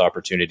our growth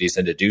opportunities,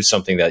 and to do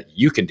something that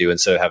you can do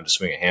instead of having to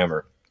swing a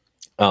hammer.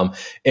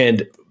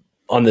 And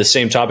on the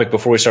same topic,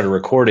 before we started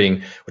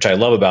recording, which I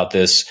love about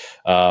this,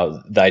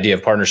 the idea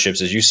of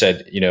partnerships, as you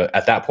said, you know,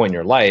 at that point in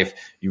your life,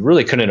 you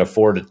really couldn't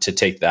afford to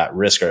take that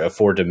risk or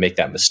afford to make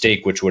that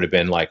mistake, which would have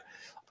been like,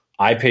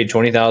 I paid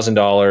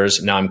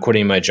 $20,000. Now I'm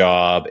quitting my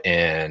job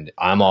and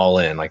I'm all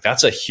in. Like,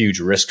 that's a huge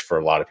risk for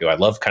a lot of people.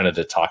 I'd love kind of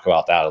to talk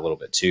about that a little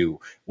bit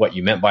too, what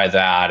you meant by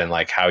that, and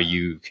like how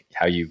you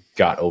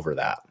got over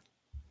that.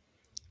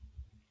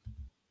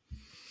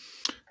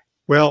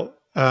 Well,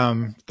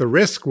 the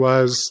risk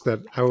was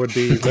that I would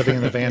be living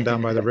in the van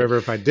down by the river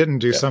if I didn't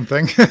do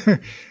something.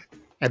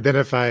 And then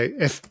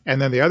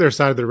and then the other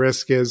side of the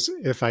risk is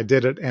if I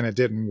did it and it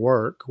didn't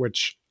work,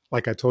 which,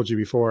 like I told you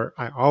before,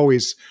 I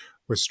always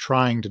was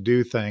trying to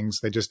do things.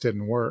 They just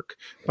didn't work,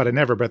 but I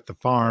never bet the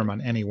farm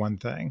on any one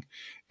thing.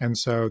 And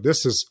so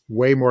this is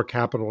way more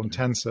capital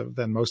intensive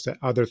than most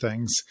other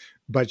things,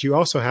 but you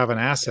also have an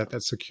asset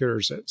that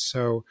secures it.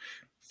 So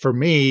for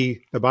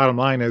me, the bottom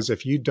line is,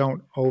 if you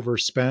don't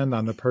overspend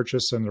on the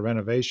purchase and the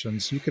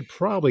renovations, you could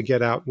probably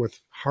get out with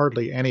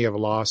hardly any of a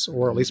loss,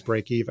 or at least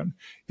break even,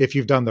 if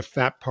you've done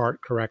that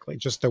part correctly,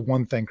 just the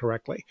one thing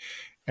correctly.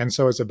 And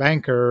so as a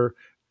banker,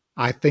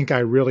 I think I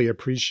really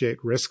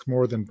appreciate risk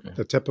more than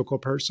the typical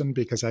person,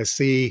 because I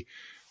see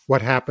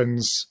what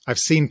happens. I've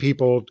seen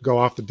people go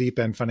off the deep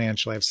end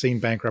financially. I've seen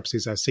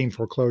bankruptcies. I've seen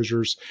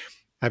foreclosures.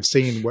 I've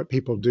seen what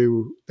people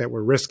do that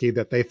were risky,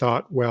 that they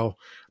thought, well,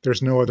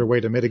 there's no other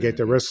way to mitigate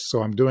the risk,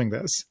 so I'm doing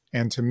this.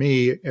 And to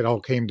me, it all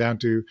came down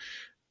to,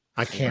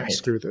 I can't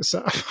screw this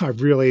up.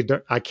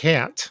 I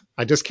can't.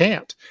 I just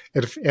can't.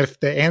 If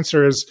the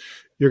answer is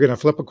you're going to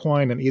flip a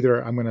coin and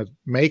either I'm going to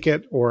make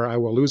it or I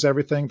will lose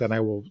everything, then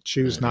I will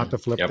choose not to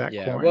flip that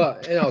coin. Well,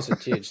 and also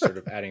too, just sort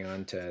of adding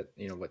on to,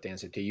 you know, what Dan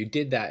said too, you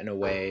did that in a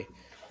way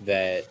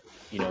that,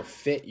 you know,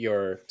 fit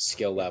your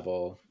skill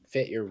level,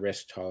 fit your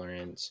risk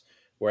tolerance.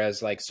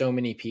 Whereas like so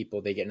many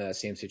people, they get into that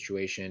same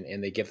situation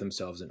and they give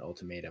themselves an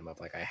ultimatum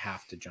of like, I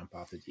have to jump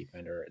off the deep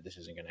end or this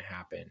isn't going to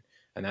happen.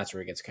 And that's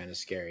where it gets kind of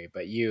scary.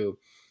 But you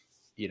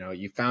know,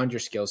 you found your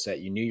skill set,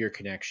 you knew your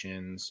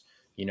connections,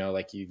 you know,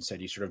 like you said,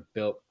 you sort of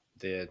built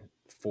the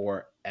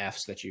 4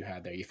 F's that you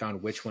had there. You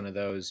found which one of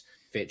those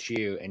fits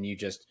you, and you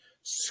just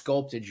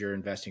sculpted your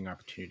investing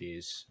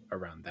opportunities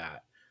around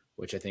that,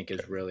 which I think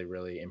is really,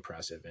 really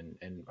impressive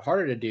and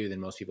harder to do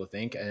than most people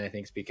think. And I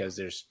think it's because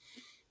there's,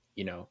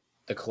 you know,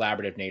 the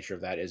collaborative nature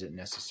of that isn't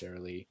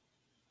necessarily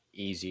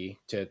easy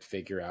to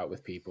figure out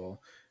with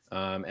people.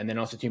 And then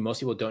also too, most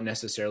people don't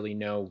necessarily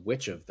know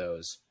which of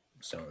those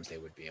zones they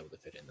would be able to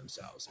fit in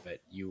themselves, but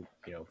you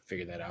know,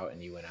 figured that out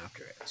and you went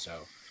after it. So,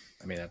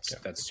 I mean,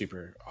 that's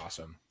super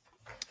awesome.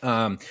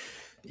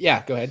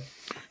 Yeah, go ahead.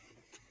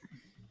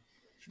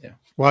 Yeah.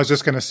 Well, I was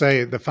just going to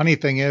say, the funny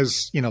thing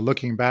is, you know,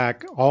 looking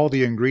back, all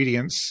the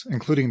ingredients,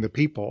 including the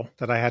people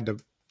that I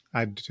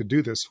had to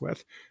do this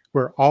with,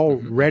 were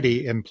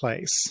already in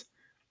place.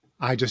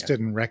 I just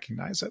didn't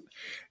recognize it.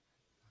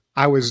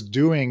 I was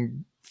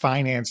doing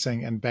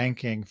financing and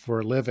banking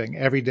for a living.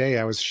 Every day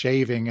I was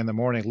shaving in the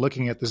morning,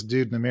 looking at this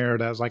dude in the mirror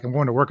that I was like, I'm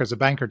going to work as a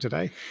banker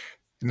today,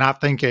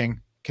 not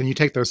thinking, can you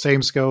take those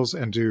same skills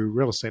and do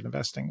real estate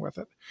investing with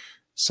it?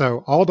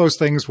 So all those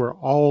things were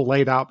all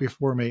laid out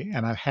before me,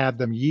 and I had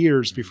them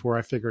years before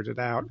I figured it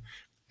out.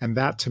 And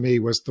that to me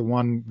was the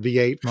one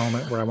V8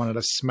 moment where I wanted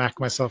to smack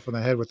myself in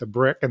the head with a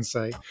brick and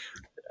say,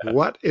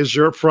 what is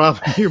your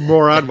problem, you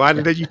moron? Why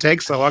did you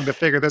take so long to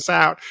figure this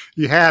out?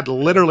 You had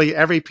literally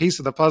every piece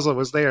of the puzzle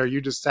was there.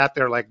 You just sat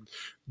there like,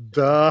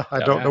 duh, I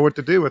don't know what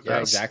to do with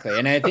this. Exactly.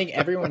 And I think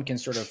everyone can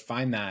sort of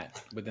find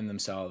that within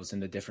themselves in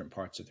the different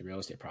parts of the real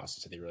estate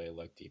process if they really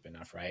look deep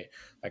enough, right?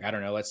 Like, I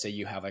don't know, let's say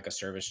you have like a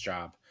service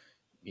job,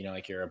 you know,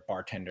 like you're a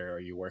bartender or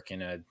you work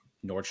in a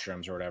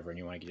Nordstrom's or whatever, and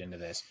you want to get into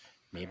this.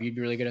 Maybe you'd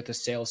be really good at the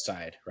sales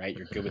side, right?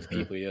 You're good with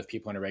people. You deal with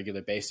people on a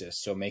regular basis.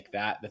 So make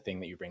that the thing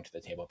that you bring to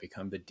the table.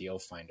 Become the deal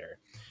finder.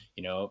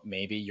 You know,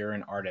 maybe you're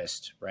an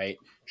artist, right?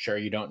 Sure,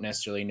 you don't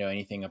necessarily know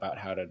anything about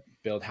how to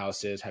build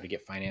houses, how to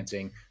get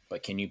financing,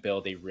 but can you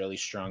build a really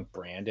strong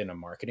brand and a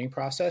marketing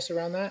process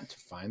around that to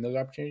find those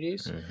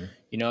opportunities?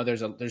 You know,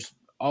 there's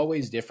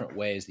always different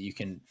ways that you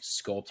can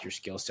sculpt your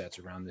skill sets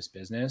around this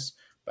business,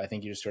 but I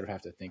think you just sort of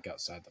have to think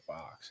outside the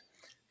box.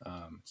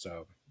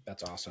 So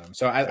that's awesome.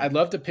 So I'd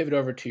love to pivot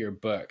over to your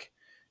book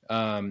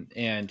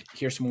and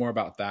hear some more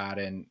about that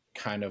and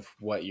kind of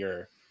what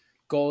your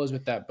goal is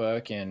with that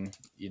book. And,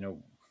 you know,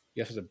 I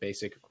guess as a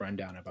basic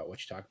rundown about what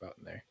you talk about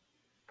in there.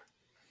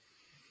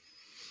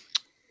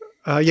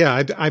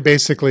 I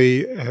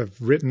basically have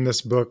written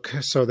this book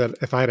so that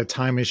if I had a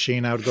time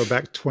machine, I would go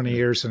back 20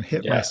 years and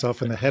hit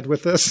myself in the head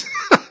with this.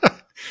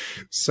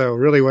 So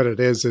really what it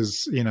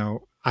is, you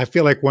know, I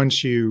feel like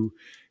once you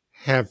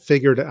have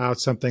figured out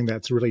something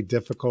that's really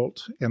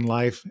difficult in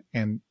life,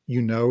 and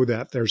you know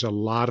that there's a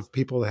lot of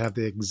people that have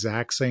the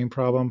exact same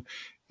problem,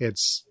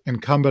 it's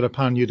incumbent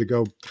upon you to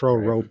go throw a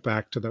rope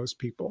back to those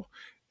people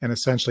and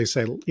essentially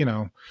say, you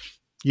know,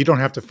 you don't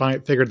have to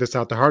figure this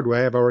out the hard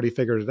way. I've already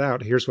figured it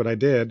out. Here's what I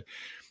did.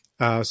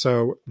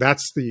 So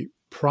that's the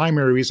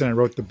primary reason I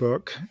wrote the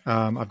book.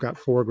 I've got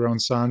 4 grown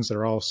sons that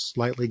are all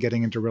slightly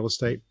getting into real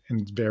estate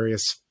in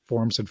various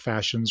forms and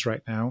fashions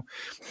right now,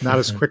 not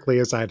as quickly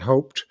as I'd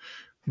hoped.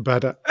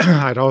 But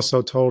I'd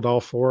also told all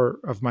 4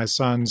 of my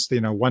sons, you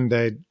know, one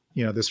day,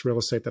 you know, this real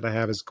estate that I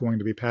have is going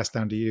to be passed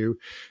down to you.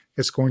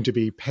 It's going to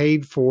be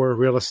paid for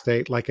real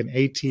estate like an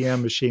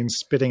ATM machine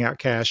spitting out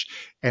cash.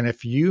 And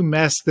if you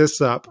mess this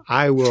up,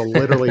 I will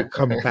literally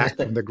come back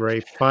from the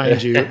grave,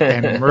 find you,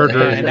 and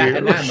murder you. And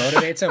that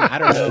motivates them. I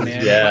don't know,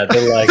 man. Yeah,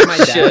 they're like, my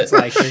dad's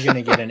like, you're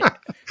going to get an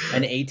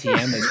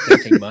ATM that's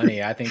printing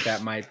money. I think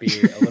that might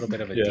be a little bit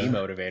of a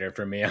demotivator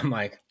for me. I'm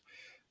like...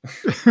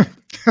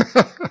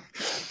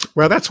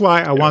 Well, that's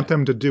why I want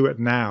them to do it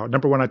now.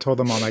 Number one, I told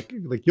them, I'm like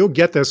you'll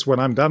get this when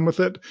I'm done with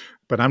it,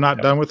 but I'm not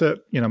done with it.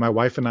 You know, my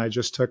wife and I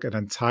just took an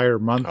entire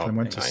month and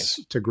went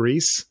to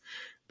Greece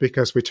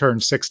because we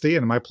turned 60,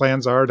 and my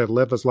plans are to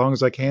live as long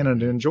as I can and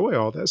to enjoy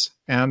all this.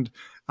 And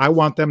I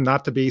want them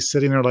not to be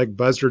sitting there like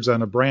buzzards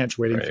on a branch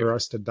waiting for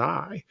us to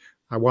die.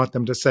 I want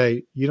them to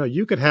say, you know,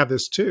 you could have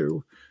this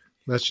too.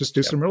 Let's just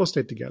do some real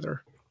estate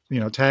together.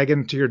 You know, tag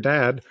into your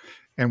dad.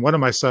 And one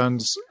of my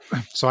sons,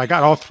 so I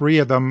got all 3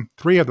 of them.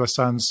 3 of the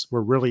sons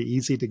were really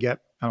easy to get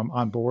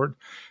on board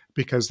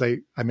because I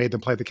made them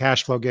play the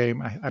cash flow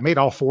game. I made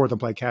all 4 of them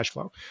play cash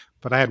flow,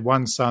 but I had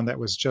one son that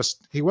was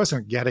he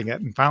wasn't getting it.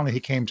 And finally he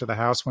came to the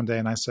house one day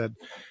and I said,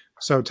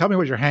 so tell me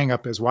what your hang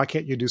up is. Why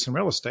can't you do some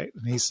real estate?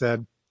 And he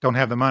said, don't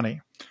have the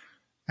money.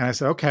 And I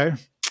said, okay,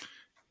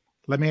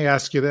 let me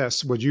ask you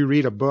this. Would you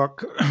read a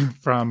book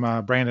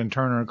from Brandon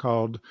Turner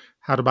called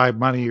How to Buy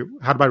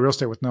Real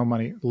Estate with No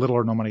Money, Little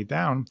or No Money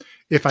Down,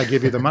 if I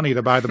give you the money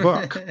to buy the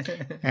book?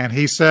 And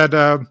he said,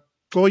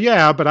 well,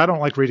 yeah, but I don't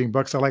like reading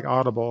books. I like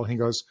Audible. And he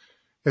goes,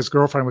 his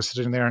girlfriend was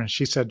sitting there and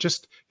she said,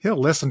 he'll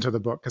listen to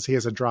the book because he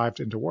has a drive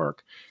into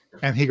work.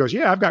 And he goes,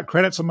 yeah, I've got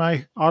credits on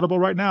my Audible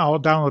right now.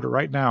 I'll download it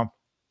right now.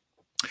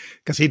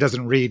 Because he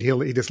doesn't read,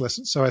 he just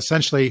listens. So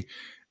essentially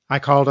I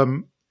called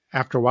him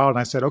after a while and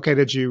I said, okay,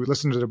 did you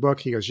listen to the book?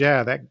 He goes,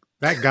 yeah,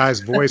 that guy's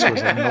voice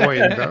was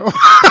annoying though.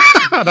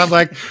 And I'm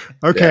like,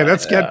 okay,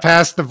 let's get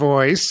past the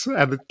voice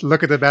and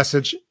look at the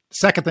message.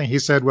 Second thing he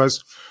said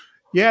was,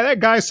 yeah, that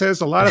guy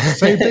says a lot of the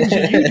same things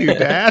that you do,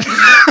 Dad.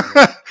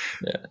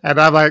 And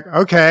I'm like,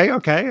 okay.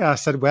 I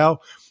said,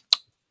 well,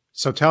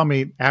 so tell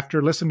me,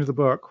 after listening to the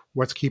book,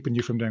 what's keeping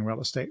you from doing real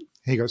estate?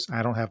 He goes,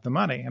 I don't have the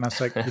money. And I was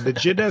like,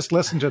 did you just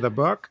listen to the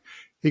book?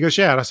 He goes,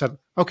 yeah. And I said,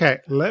 okay,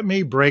 let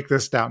me break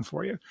this down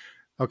for you.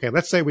 Okay,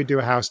 let's say we do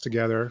a house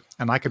together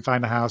and I can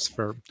find a house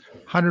for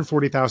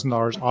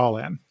 $140,000 all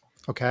in.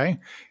 Okay.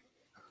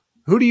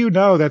 Who do you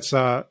know that's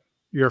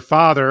your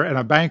father and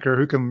a banker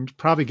who can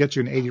probably get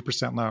you an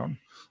 80% loan?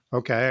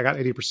 Okay, I got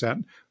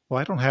 80%. Well,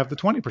 I don't have the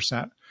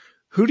 20%.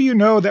 Who do you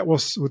know that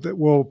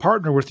will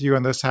partner with you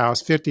in this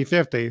house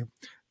 50-50?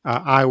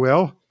 I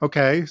will.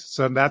 Okay,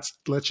 so that's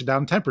lets you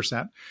down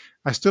 10%.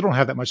 I still don't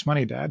have that much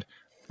money, Dad.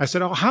 I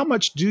said, oh, how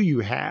much do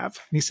you have?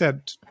 And he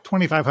said,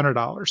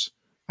 $2,500.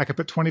 I could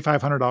put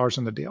 $2,500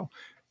 in the deal.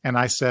 And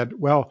I said,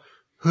 well,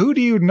 who do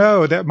you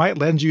know that might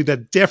lend you the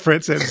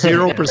difference at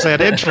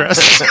 0%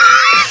 interest?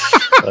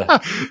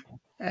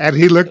 And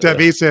he looked at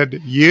me and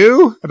said,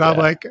 you? And I'm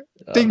like,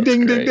 ding,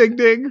 ding, ding, ding,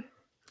 ding.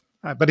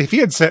 But if he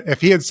had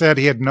said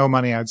he had no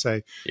money, I'd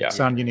say, Yeah.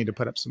 son, you need to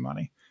put up some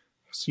money.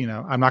 So,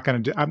 I'm not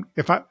going to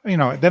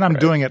do, then I'm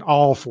doing it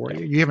all for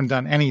you. You haven't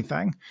done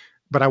anything.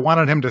 But I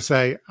wanted him to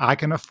say, I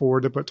can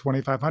afford to put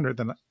 2,500.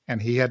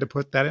 And he had to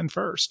put that in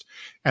first.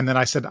 And then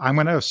I said, I'm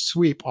going to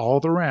sweep all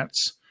the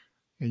rents.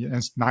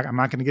 And I'm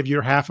not going to give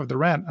you half of the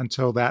rent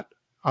until that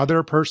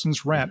other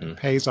person's rent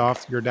pays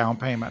off your down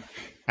payment.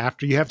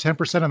 After you have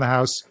 10% of the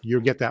house,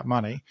 you get that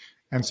money.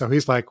 And so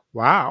he's like,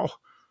 wow,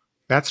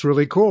 that's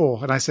really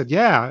cool. And I said,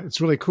 yeah, it's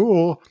really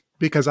cool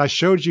because I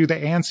showed you the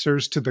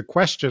answers to the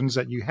questions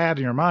that you had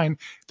in your mind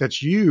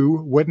that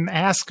you wouldn't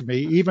ask me,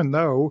 even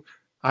though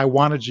I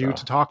wanted you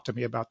to talk to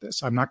me about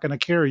this. I'm not going to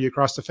carry you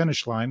across the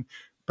finish line,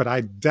 but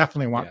I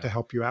definitely want to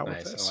help you out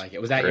with this. I like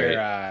it. Was that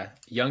your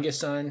youngest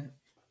son,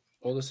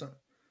 oldest son?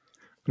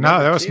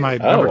 No, that was my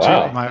number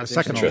two, my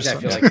second oldest son.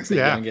 I feel like it's the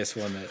youngest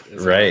one that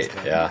is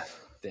yeah.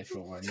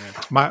 different one.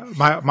 Yeah.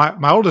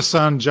 My oldest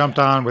son jumped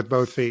on with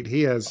both feet.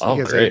 He has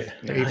eight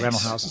rental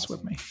houses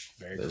with me.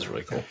 That is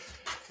really cool.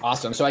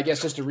 Awesome. So I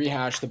guess just to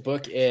rehash, the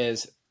book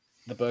is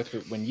the book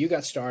when you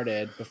got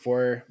started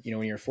before,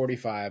 when you were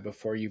 45,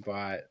 before you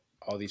bought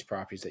all these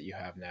properties that you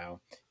have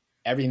now,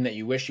 everything that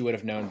you wish you would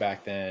have known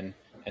back then.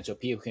 And so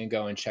people can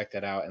go and check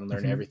that out and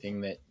learn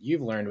everything that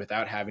you've learned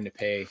without having to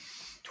pay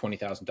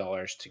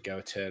 $20,000 to go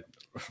to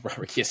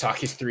Robert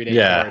Kiyosaki's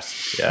 3-day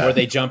course where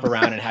they jump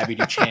around and have you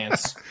do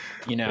chants,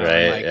 get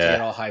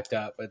all hyped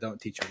up, but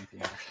don't teach you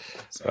anything.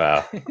 So.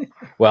 Wow.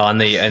 Well, and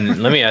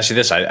let me ask you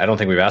this. I don't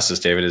think we've asked this,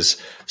 David,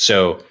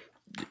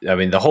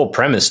 the whole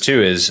premise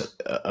too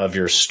of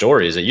your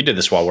story is that you did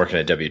this while working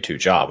a W-2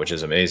 job, which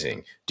is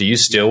amazing. Do you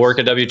still work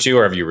a W-2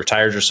 or have you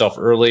retired yourself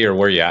early or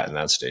where are you at in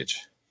that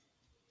stage?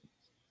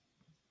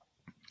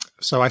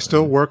 So I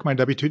still work my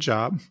W-2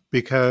 job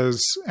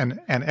because, and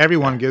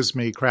everyone gives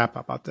me crap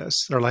about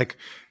this. They're like,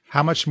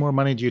 how much more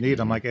money do you need?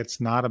 I'm like,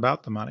 it's not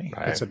about the money.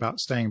 Right. It's about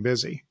staying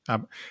busy.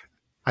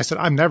 I said,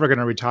 I'm never going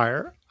to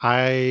retire.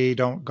 I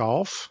don't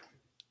golf.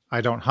 I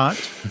don't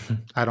hunt.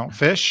 I don't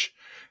fish.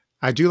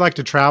 I do like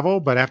to travel,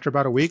 but after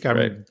about a week,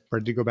 I'm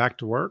ready to go back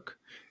to work.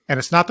 And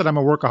it's not that I'm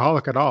a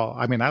workaholic at all.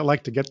 I mean, I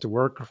like to get to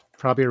work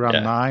probably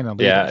around 9 and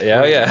leave.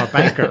 I'm a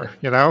banker,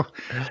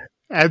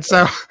 And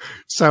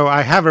so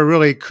I have a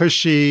really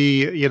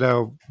cushy,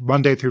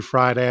 Monday through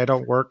Friday. I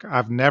don't work.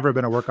 I've never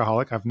been a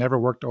workaholic. I've never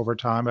worked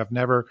overtime. I've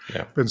never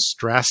been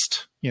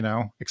stressed,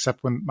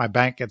 except when my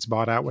bank gets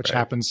bought out, which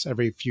happens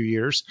every few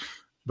years.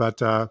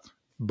 But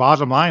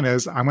bottom line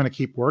is I'm going to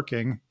keep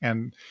working,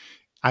 and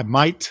I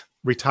might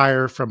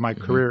retire from my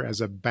career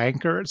as a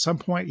banker at some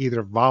point,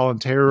 either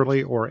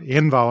voluntarily or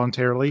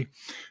involuntarily.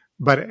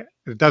 But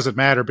it doesn't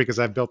matter because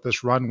I've built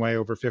this runway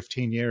over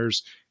 15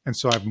 years. And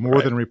so I've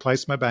more than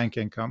replaced my bank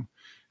income.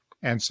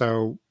 And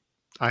so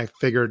I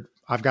figured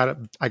I got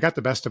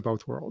the best of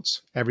both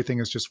worlds. Everything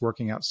is just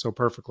working out so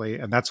perfectly.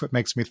 And that's what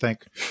makes me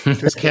think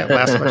this can't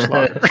last much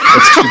longer.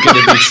 It's too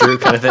good to be true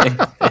kind of thing.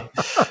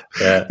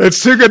 Yeah.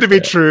 It's too good to be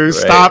true.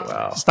 Stop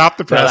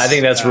the press. No, I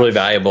think that's really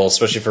valuable,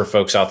 especially for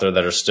folks out there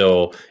that are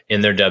still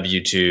in their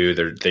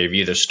W-2. They've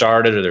either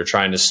started or they're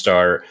trying to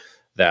start.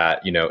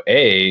 That, you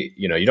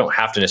don't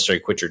have to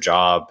necessarily quit your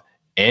job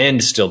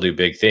and still do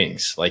big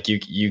things. Like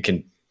you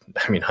can,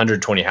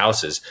 120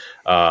 houses.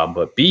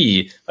 But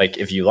B, like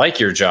if you like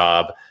your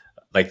job,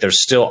 like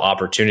there's still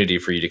opportunity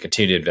for you to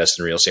continue to invest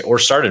in real estate or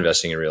start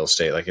investing in real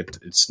estate. Like it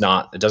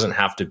doesn't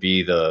have to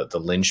be the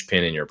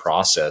linchpin in your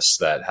process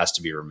that has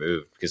to be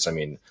removed. Because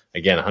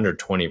again,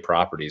 120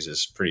 properties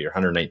is pretty, or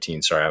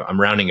 119. Sorry, I'm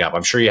rounding up.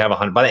 I'm sure you have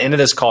 100. By the end of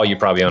this call, you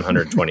probably own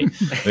 120.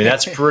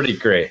 That's pretty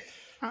great.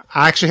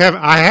 I actually have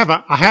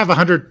a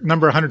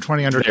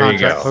 120 under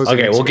contract.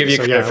 Okay, we'll give you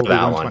credit for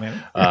that one.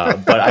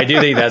 But I do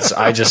think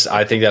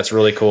I think that's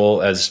really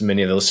cool. As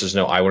many of the listeners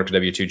know, I work a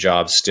W-2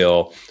 job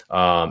still.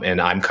 And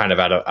I'm kind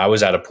of I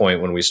was at a point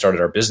when we started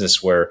our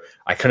business where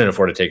I couldn't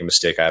afford to take a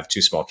mistake. I have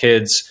 2 small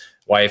kids,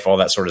 wife, all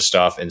that sort of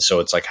stuff. And so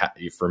it's like,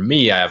 for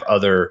me, I have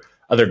other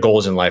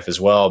goals in life as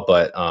well,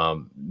 but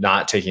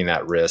not taking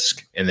that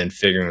risk and then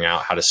figuring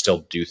out how to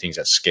still do things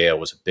at scale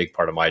was a big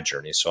part of my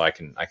journey. So I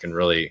can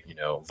really,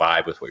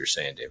 vibe with what you're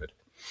saying, David.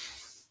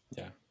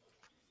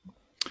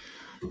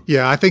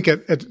 Yeah, I think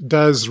it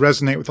does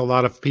resonate with a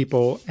lot of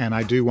people, and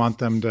I do want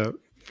them to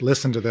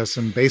listen to this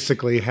and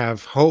basically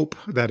have hope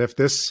that if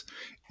this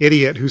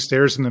idiot who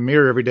stares in the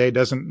mirror every day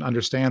doesn't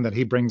understand that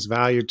he brings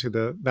value to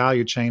the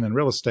value chain in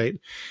real estate,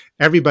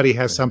 everybody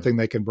has something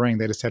they can bring.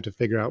 They just have to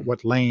figure out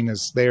what lane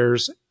is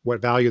theirs, what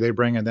value they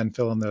bring, and then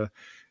fill in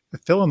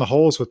the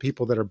holes with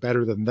people that are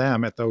better than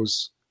them at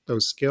those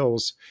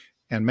skills.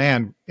 And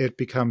man, it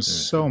becomes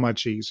so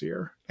much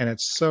easier, and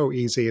it's so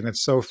easy and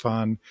it's so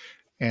fun.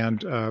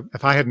 And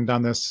if I hadn't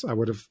done this, I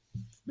would have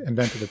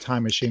invented a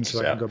time machine so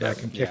I can go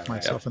back and kick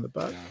myself in the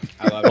butt.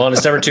 I love it. Well, and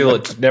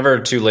it's never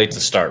too late to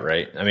start,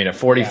 right? At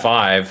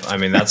 45,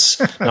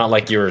 that's not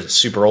like you were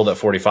super old at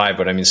 45,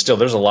 but still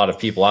there's a lot of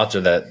people out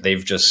there that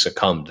they've just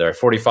succumbed. They're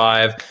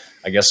 45.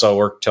 I guess I'll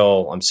work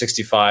till I'm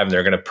 65, and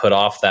they're going to put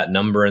off that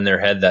number in their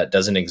head that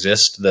doesn't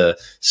exist. The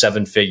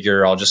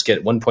 7-figure, I'll just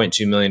get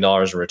 $1.2 million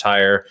and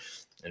retire.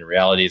 In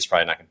reality, it's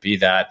probably not going to be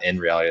that. In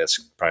reality, that's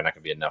probably not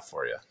going to be enough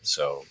for you.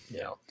 So,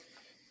 Yeah.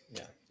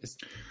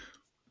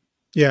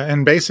 Yeah.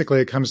 And basically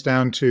it comes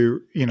down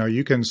to,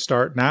 you can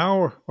start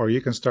now or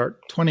you can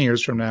start 20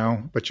 years from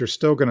now, but you're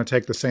still going to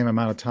take the same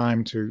amount of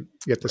time to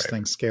get this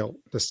thing scale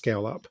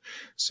up.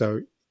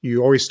 So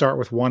you always start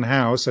with one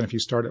house. And if you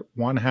start at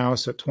one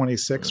house at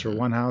 26 or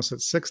one house at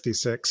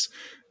 66,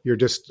 you're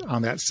just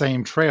on that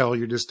same trail.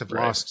 You just have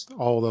lost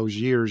all those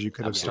years. You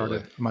could have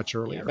started much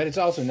earlier. Yeah, but it's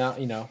also not,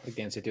 like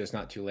Dan said too, it's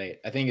not too late.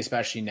 I think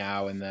especially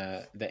now in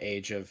the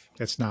age of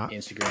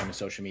Instagram and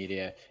social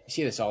media, you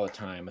see this all the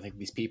time. I think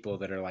these people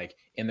that are like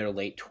in their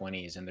late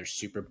 20s and they're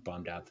super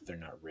bummed out that they're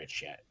not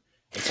rich yet.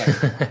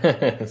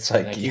 It's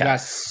like you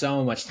got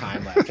so much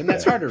time left, and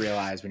that's hard to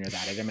realize when you're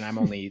that age. I mean, I'm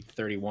only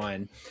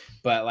 31,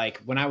 but like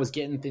when I was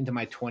getting into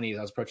my 20s,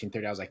 I was approaching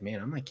 30. I was like, man,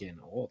 I'm like getting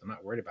old. I'm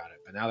not worried about it.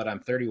 But now that I'm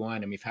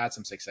 31 and we've had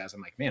some success, I'm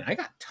like, man, I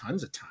got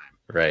tons of time,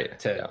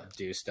 to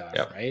do stuff,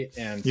 right?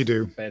 And you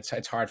do, but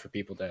it's hard for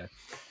people to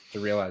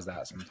realize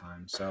that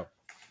sometimes. So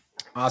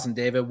awesome,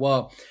 David.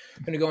 Well,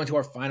 I'm going to go into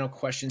our final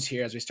questions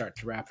here as we start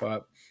to wrap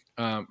up.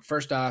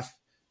 First off,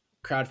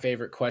 crowd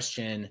favorite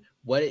question.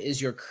 What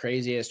is your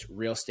craziest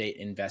real estate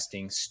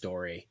investing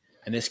story?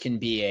 And this can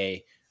be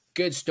a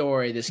good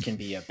story. This can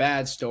be a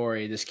bad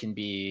story. This can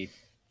be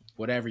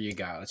whatever you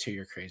got. Let's hear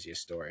your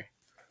craziest story.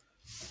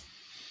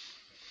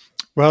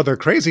 Well, the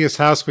craziest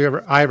house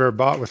I ever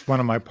bought with one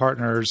of my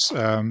partners,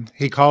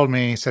 he called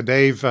me, he said,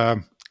 Dave,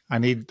 I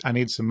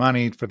need some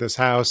money for this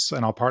house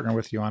and I'll partner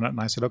with you on it.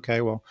 And I said,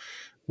 okay, well,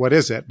 what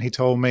is it? And he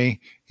told me,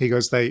 he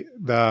goes,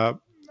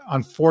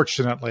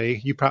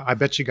 unfortunately, I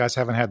bet you guys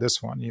haven't had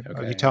this one. You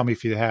tell me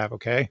if you have,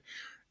 okay?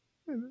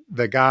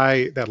 The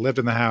guy that lived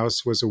in the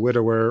house was a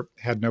widower,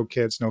 had no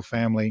kids, no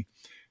family,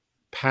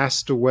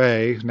 passed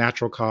away,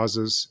 natural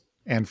causes,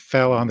 and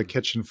fell on the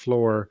kitchen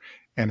floor,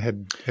 and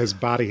his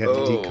body had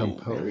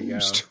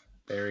decomposed.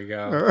 There we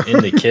go.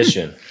 In the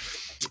kitchen.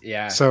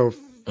 Yeah. So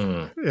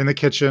in the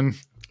kitchen,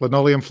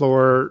 linoleum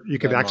floor, you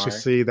could actually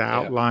see the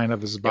outline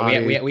of his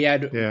body. We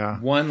had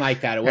one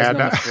like that. It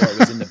wasn't on the floor. It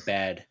was in the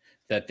bed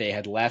that they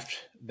had left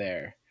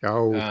there.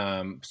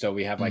 So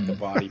we have like the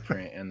body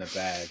print in the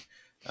bed.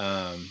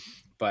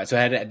 But so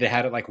they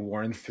had it like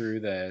worn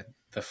through the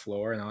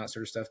floor and all that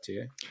sort of stuff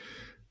too.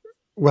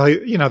 Well,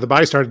 the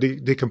body started to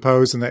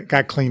decompose and that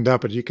got cleaned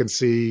up, and you can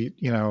see,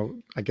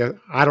 I guess,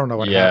 I don't know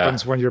what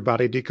happens when your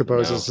body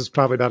decomposes. It's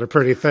probably not a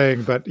pretty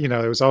thing, but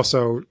it was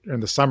also in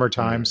the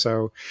summertime.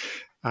 So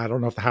I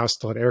don't know if the house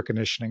still had air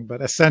conditioning,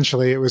 but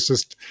essentially it was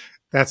just,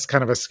 that's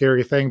kind of a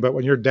scary thing. But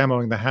when you're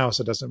demoing the house,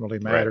 it doesn't really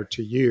matter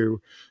to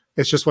you.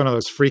 It's just one of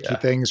those freaky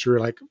things where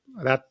you're like,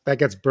 that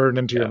gets burned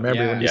into your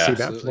memory when you see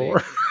that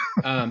floor.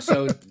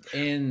 So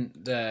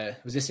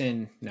was this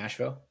in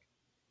Nashville?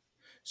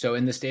 So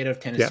in the state of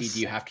Tennessee, do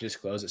you have to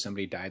disclose that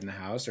somebody died in the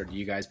house, or do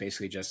you guys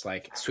basically just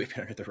like sweep it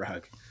under the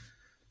rug?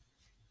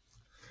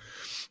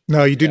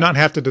 No, you do not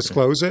have to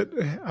disclose it,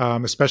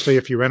 especially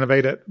if you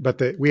renovate it.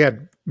 But we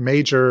had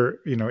major,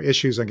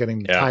 issues on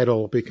getting the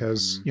title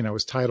because, it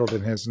was titled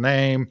in his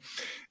name,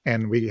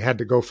 and we had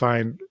to go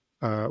find.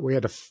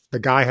 The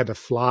guy had to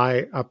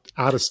fly up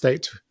out of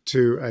state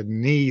to a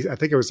niece. I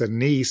think it was a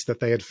niece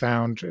that they had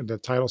found in the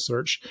title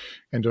search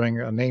and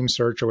doing a name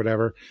search or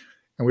whatever.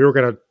 And we were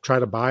going to try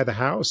to buy the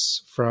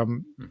house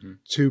from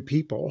two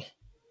people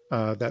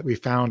that we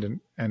found in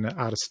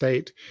out of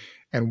state,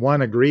 and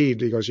one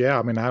agreed. He goes, "Yeah,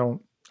 I mean,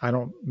 I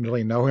don't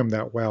really know him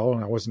that well,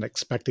 and I wasn't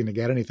expecting to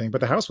get anything,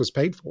 but the house was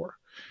paid for."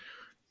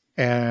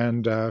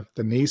 And the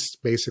niece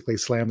basically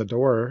slammed the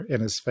door in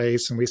his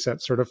face, and we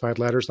sent certified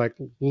letters. Like,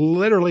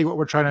 literally what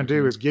we're trying to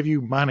do is give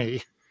you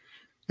money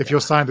if you'll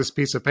sign this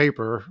piece of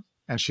paper.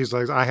 And she's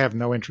like, I have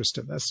no interest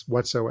in this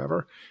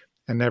whatsoever,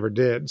 and never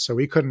did. So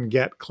we couldn't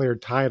get clear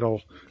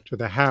title to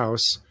the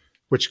house,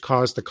 which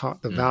caused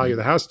the value of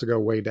the house to go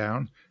way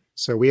down.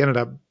 So we ended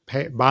up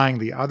buying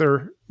the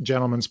other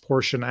gentleman's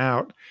portion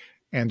out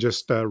and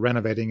just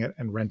renovating it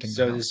and renting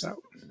the house out.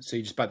 So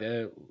you just bought the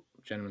other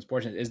gentleman's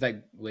portion. Is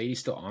that lady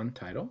still on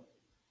title?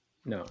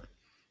 No.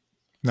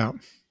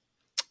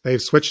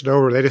 They've switched it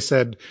over. They just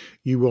said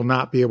you will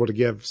not be able to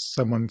give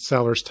someone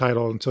seller's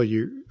title until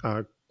you,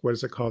 what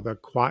is it called? The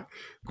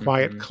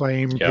quiet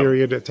claim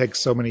period. It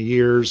takes so many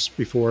years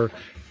before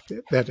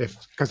that,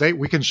 because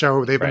we can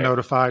show they've been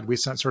notified. We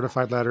sent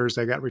certified letters.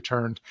 They got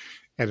returned.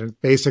 And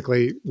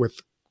basically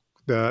with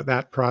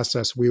that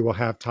process, we will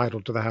have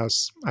title to the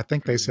house. I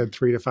think they said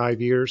 3 to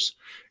 5 years,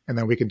 and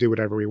then we can do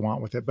whatever we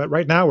want with it. But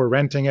right now we're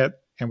renting it,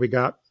 and we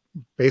got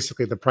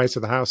basically the price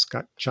of the house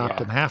got chopped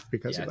in half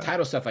because of that.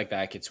 Title stuff like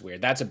that gets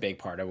weird. That's a big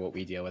part of what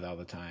we deal with all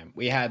the time.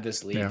 We had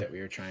this lead that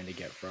we were trying to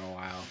get for a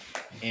while,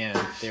 and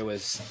there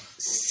was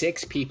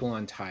 6 people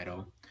on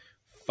title.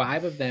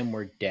 5 of them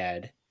were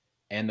dead,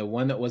 and the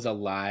one that was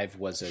alive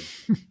was a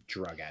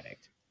drug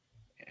addict.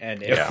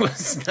 And it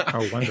was not,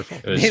 wonderful.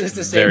 It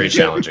was very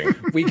challenging.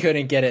 We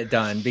couldn't get it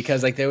done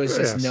because there was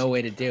just no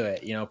way to do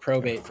it.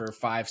 Probate for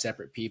 5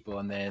 separate people,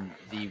 and then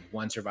the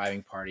one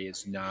surviving party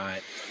is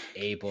not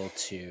able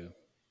to,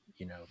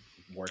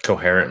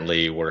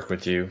 coherently work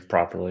with you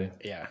properly.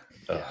 Yeah.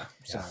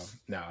 So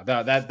no,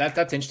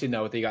 that's interesting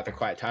though. That you got the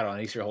quiet title, at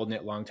least you're holding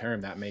it long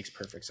term. That makes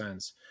perfect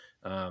sense.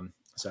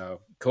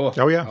 So cool.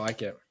 Oh yeah, I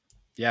like it.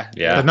 Yeah.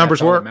 The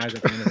numbers work.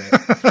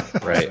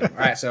 Right. All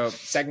right. So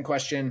second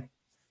question.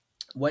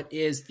 What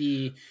is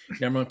the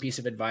number one piece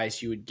of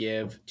advice you would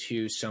give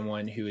to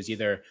someone who is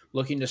either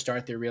looking to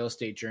start their real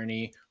estate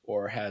journey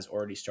or has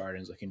already started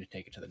and is looking to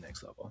take it to the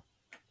next level?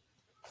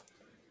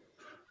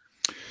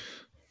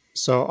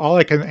 So all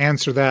I can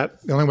answer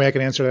that, the only way I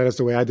can answer that is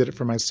the way I did it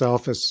for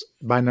myself, is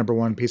my number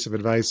one piece of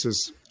advice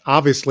is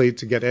obviously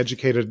to get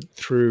educated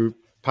through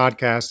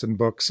podcasts and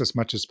books as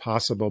much as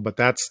possible, but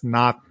that's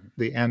not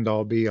the end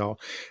all be all.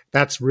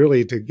 That's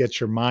really to get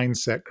your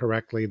mindset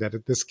correctly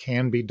that this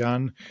can be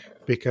done,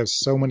 because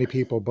so many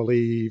people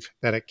believe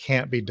that it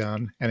can't be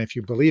done. And if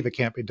you believe it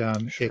can't be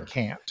done, it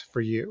can't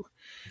for you.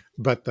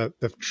 But the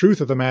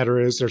truth of the matter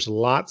is there's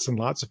lots and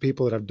lots of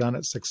people that have done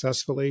it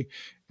successfully.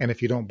 And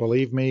if you don't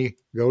believe me,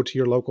 go to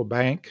your local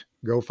bank,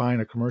 go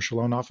find a commercial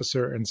loan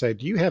officer and say,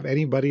 do you have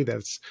anybody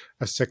that's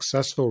a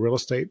successful real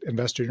estate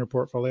investor in your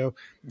portfolio?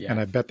 Yeah. And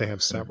I bet they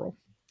have several.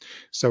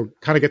 So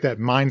kind of get that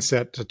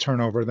mindset to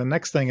turn over. The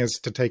next thing is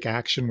to take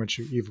action, which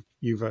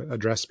you've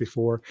addressed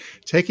before.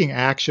 Taking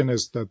action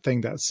is the thing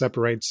that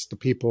separates the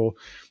people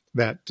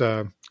that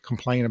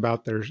complain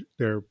about their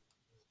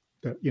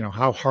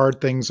how hard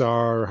things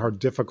are, or how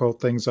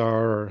difficult things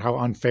are, or how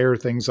unfair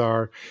things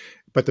are.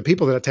 But the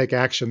people that take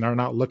action are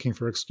not looking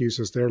for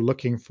excuses. They're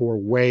looking for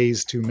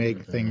ways to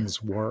make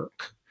things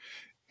work.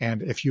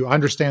 And if you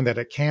understand that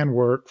it can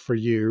work for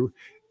you,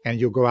 and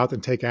you'll go out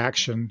and take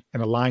action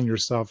and align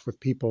yourself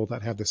with people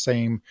that have the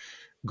same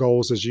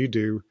goals as you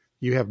do,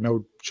 you have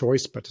no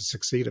choice but to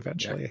succeed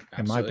eventually. Yeah,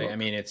 in my book. I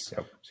mean, it's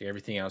so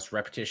everything else,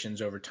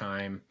 repetitions over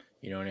time,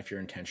 and if you're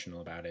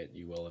intentional about it,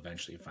 you will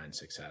eventually find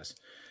success.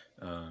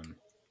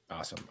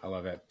 Awesome. I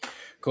love it.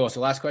 Cool. So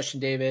last question,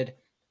 David,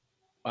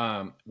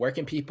 where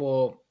can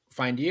people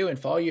find you and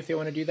follow you if they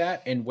want to do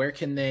that? And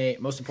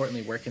most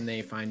importantly, where can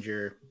they find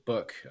your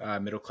book,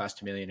 Middle Class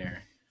to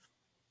Millionaire?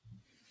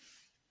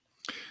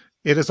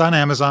 It is on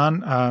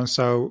Amazon.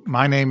 So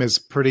my name is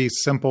pretty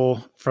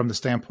simple from the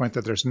standpoint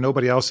that there's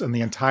nobody else in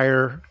the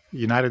entire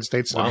United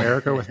States of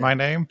America with my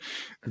name.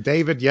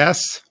 David,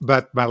 yes,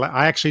 but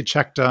I actually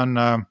checked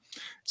on,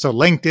 so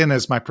LinkedIn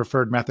is my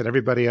preferred method.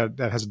 Everybody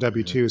that has a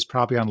W-2 is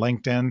probably on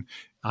LinkedIn.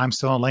 I'm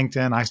still on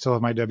LinkedIn. I still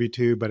have my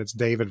W-2, but it's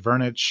David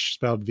Vernich,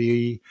 spelled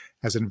V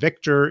as in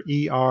Victor,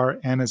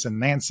 E-R-N as in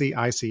Nancy,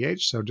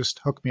 I-C-H. So just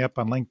hook me up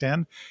on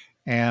LinkedIn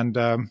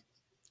and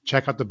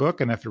check out the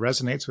book. And if it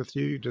resonates with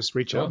you, just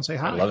reach out and say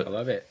hi. I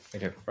love it.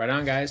 Thank you. Right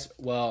on, guys.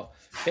 Well,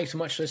 thanks so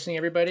much for listening,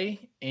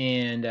 everybody.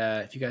 And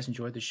if you guys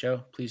enjoyed the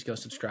show, please go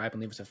subscribe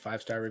and leave us a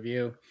 5-star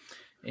review.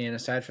 And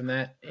aside from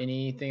that,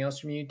 anything else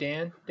from you,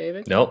 Dan,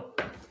 David?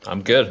 Nope.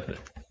 I'm good.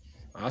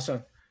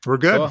 Awesome. We're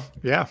good. Cool.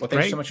 Yeah. Well,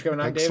 thanks so much for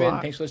coming on,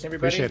 David. Thanks for listening,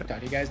 everybody. Appreciate it. Talk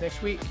to you guys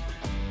next week.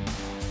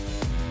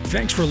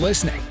 Thanks for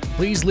listening.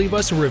 Please leave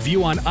us a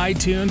review on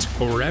iTunes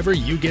or wherever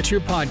you get your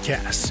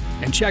podcasts.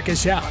 And check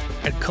us out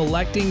at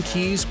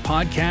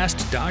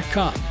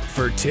collectingkeyspodcast.com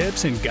for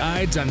tips and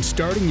guides on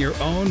starting your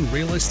own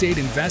real estate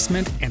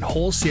investment and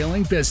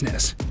wholesaling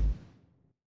business.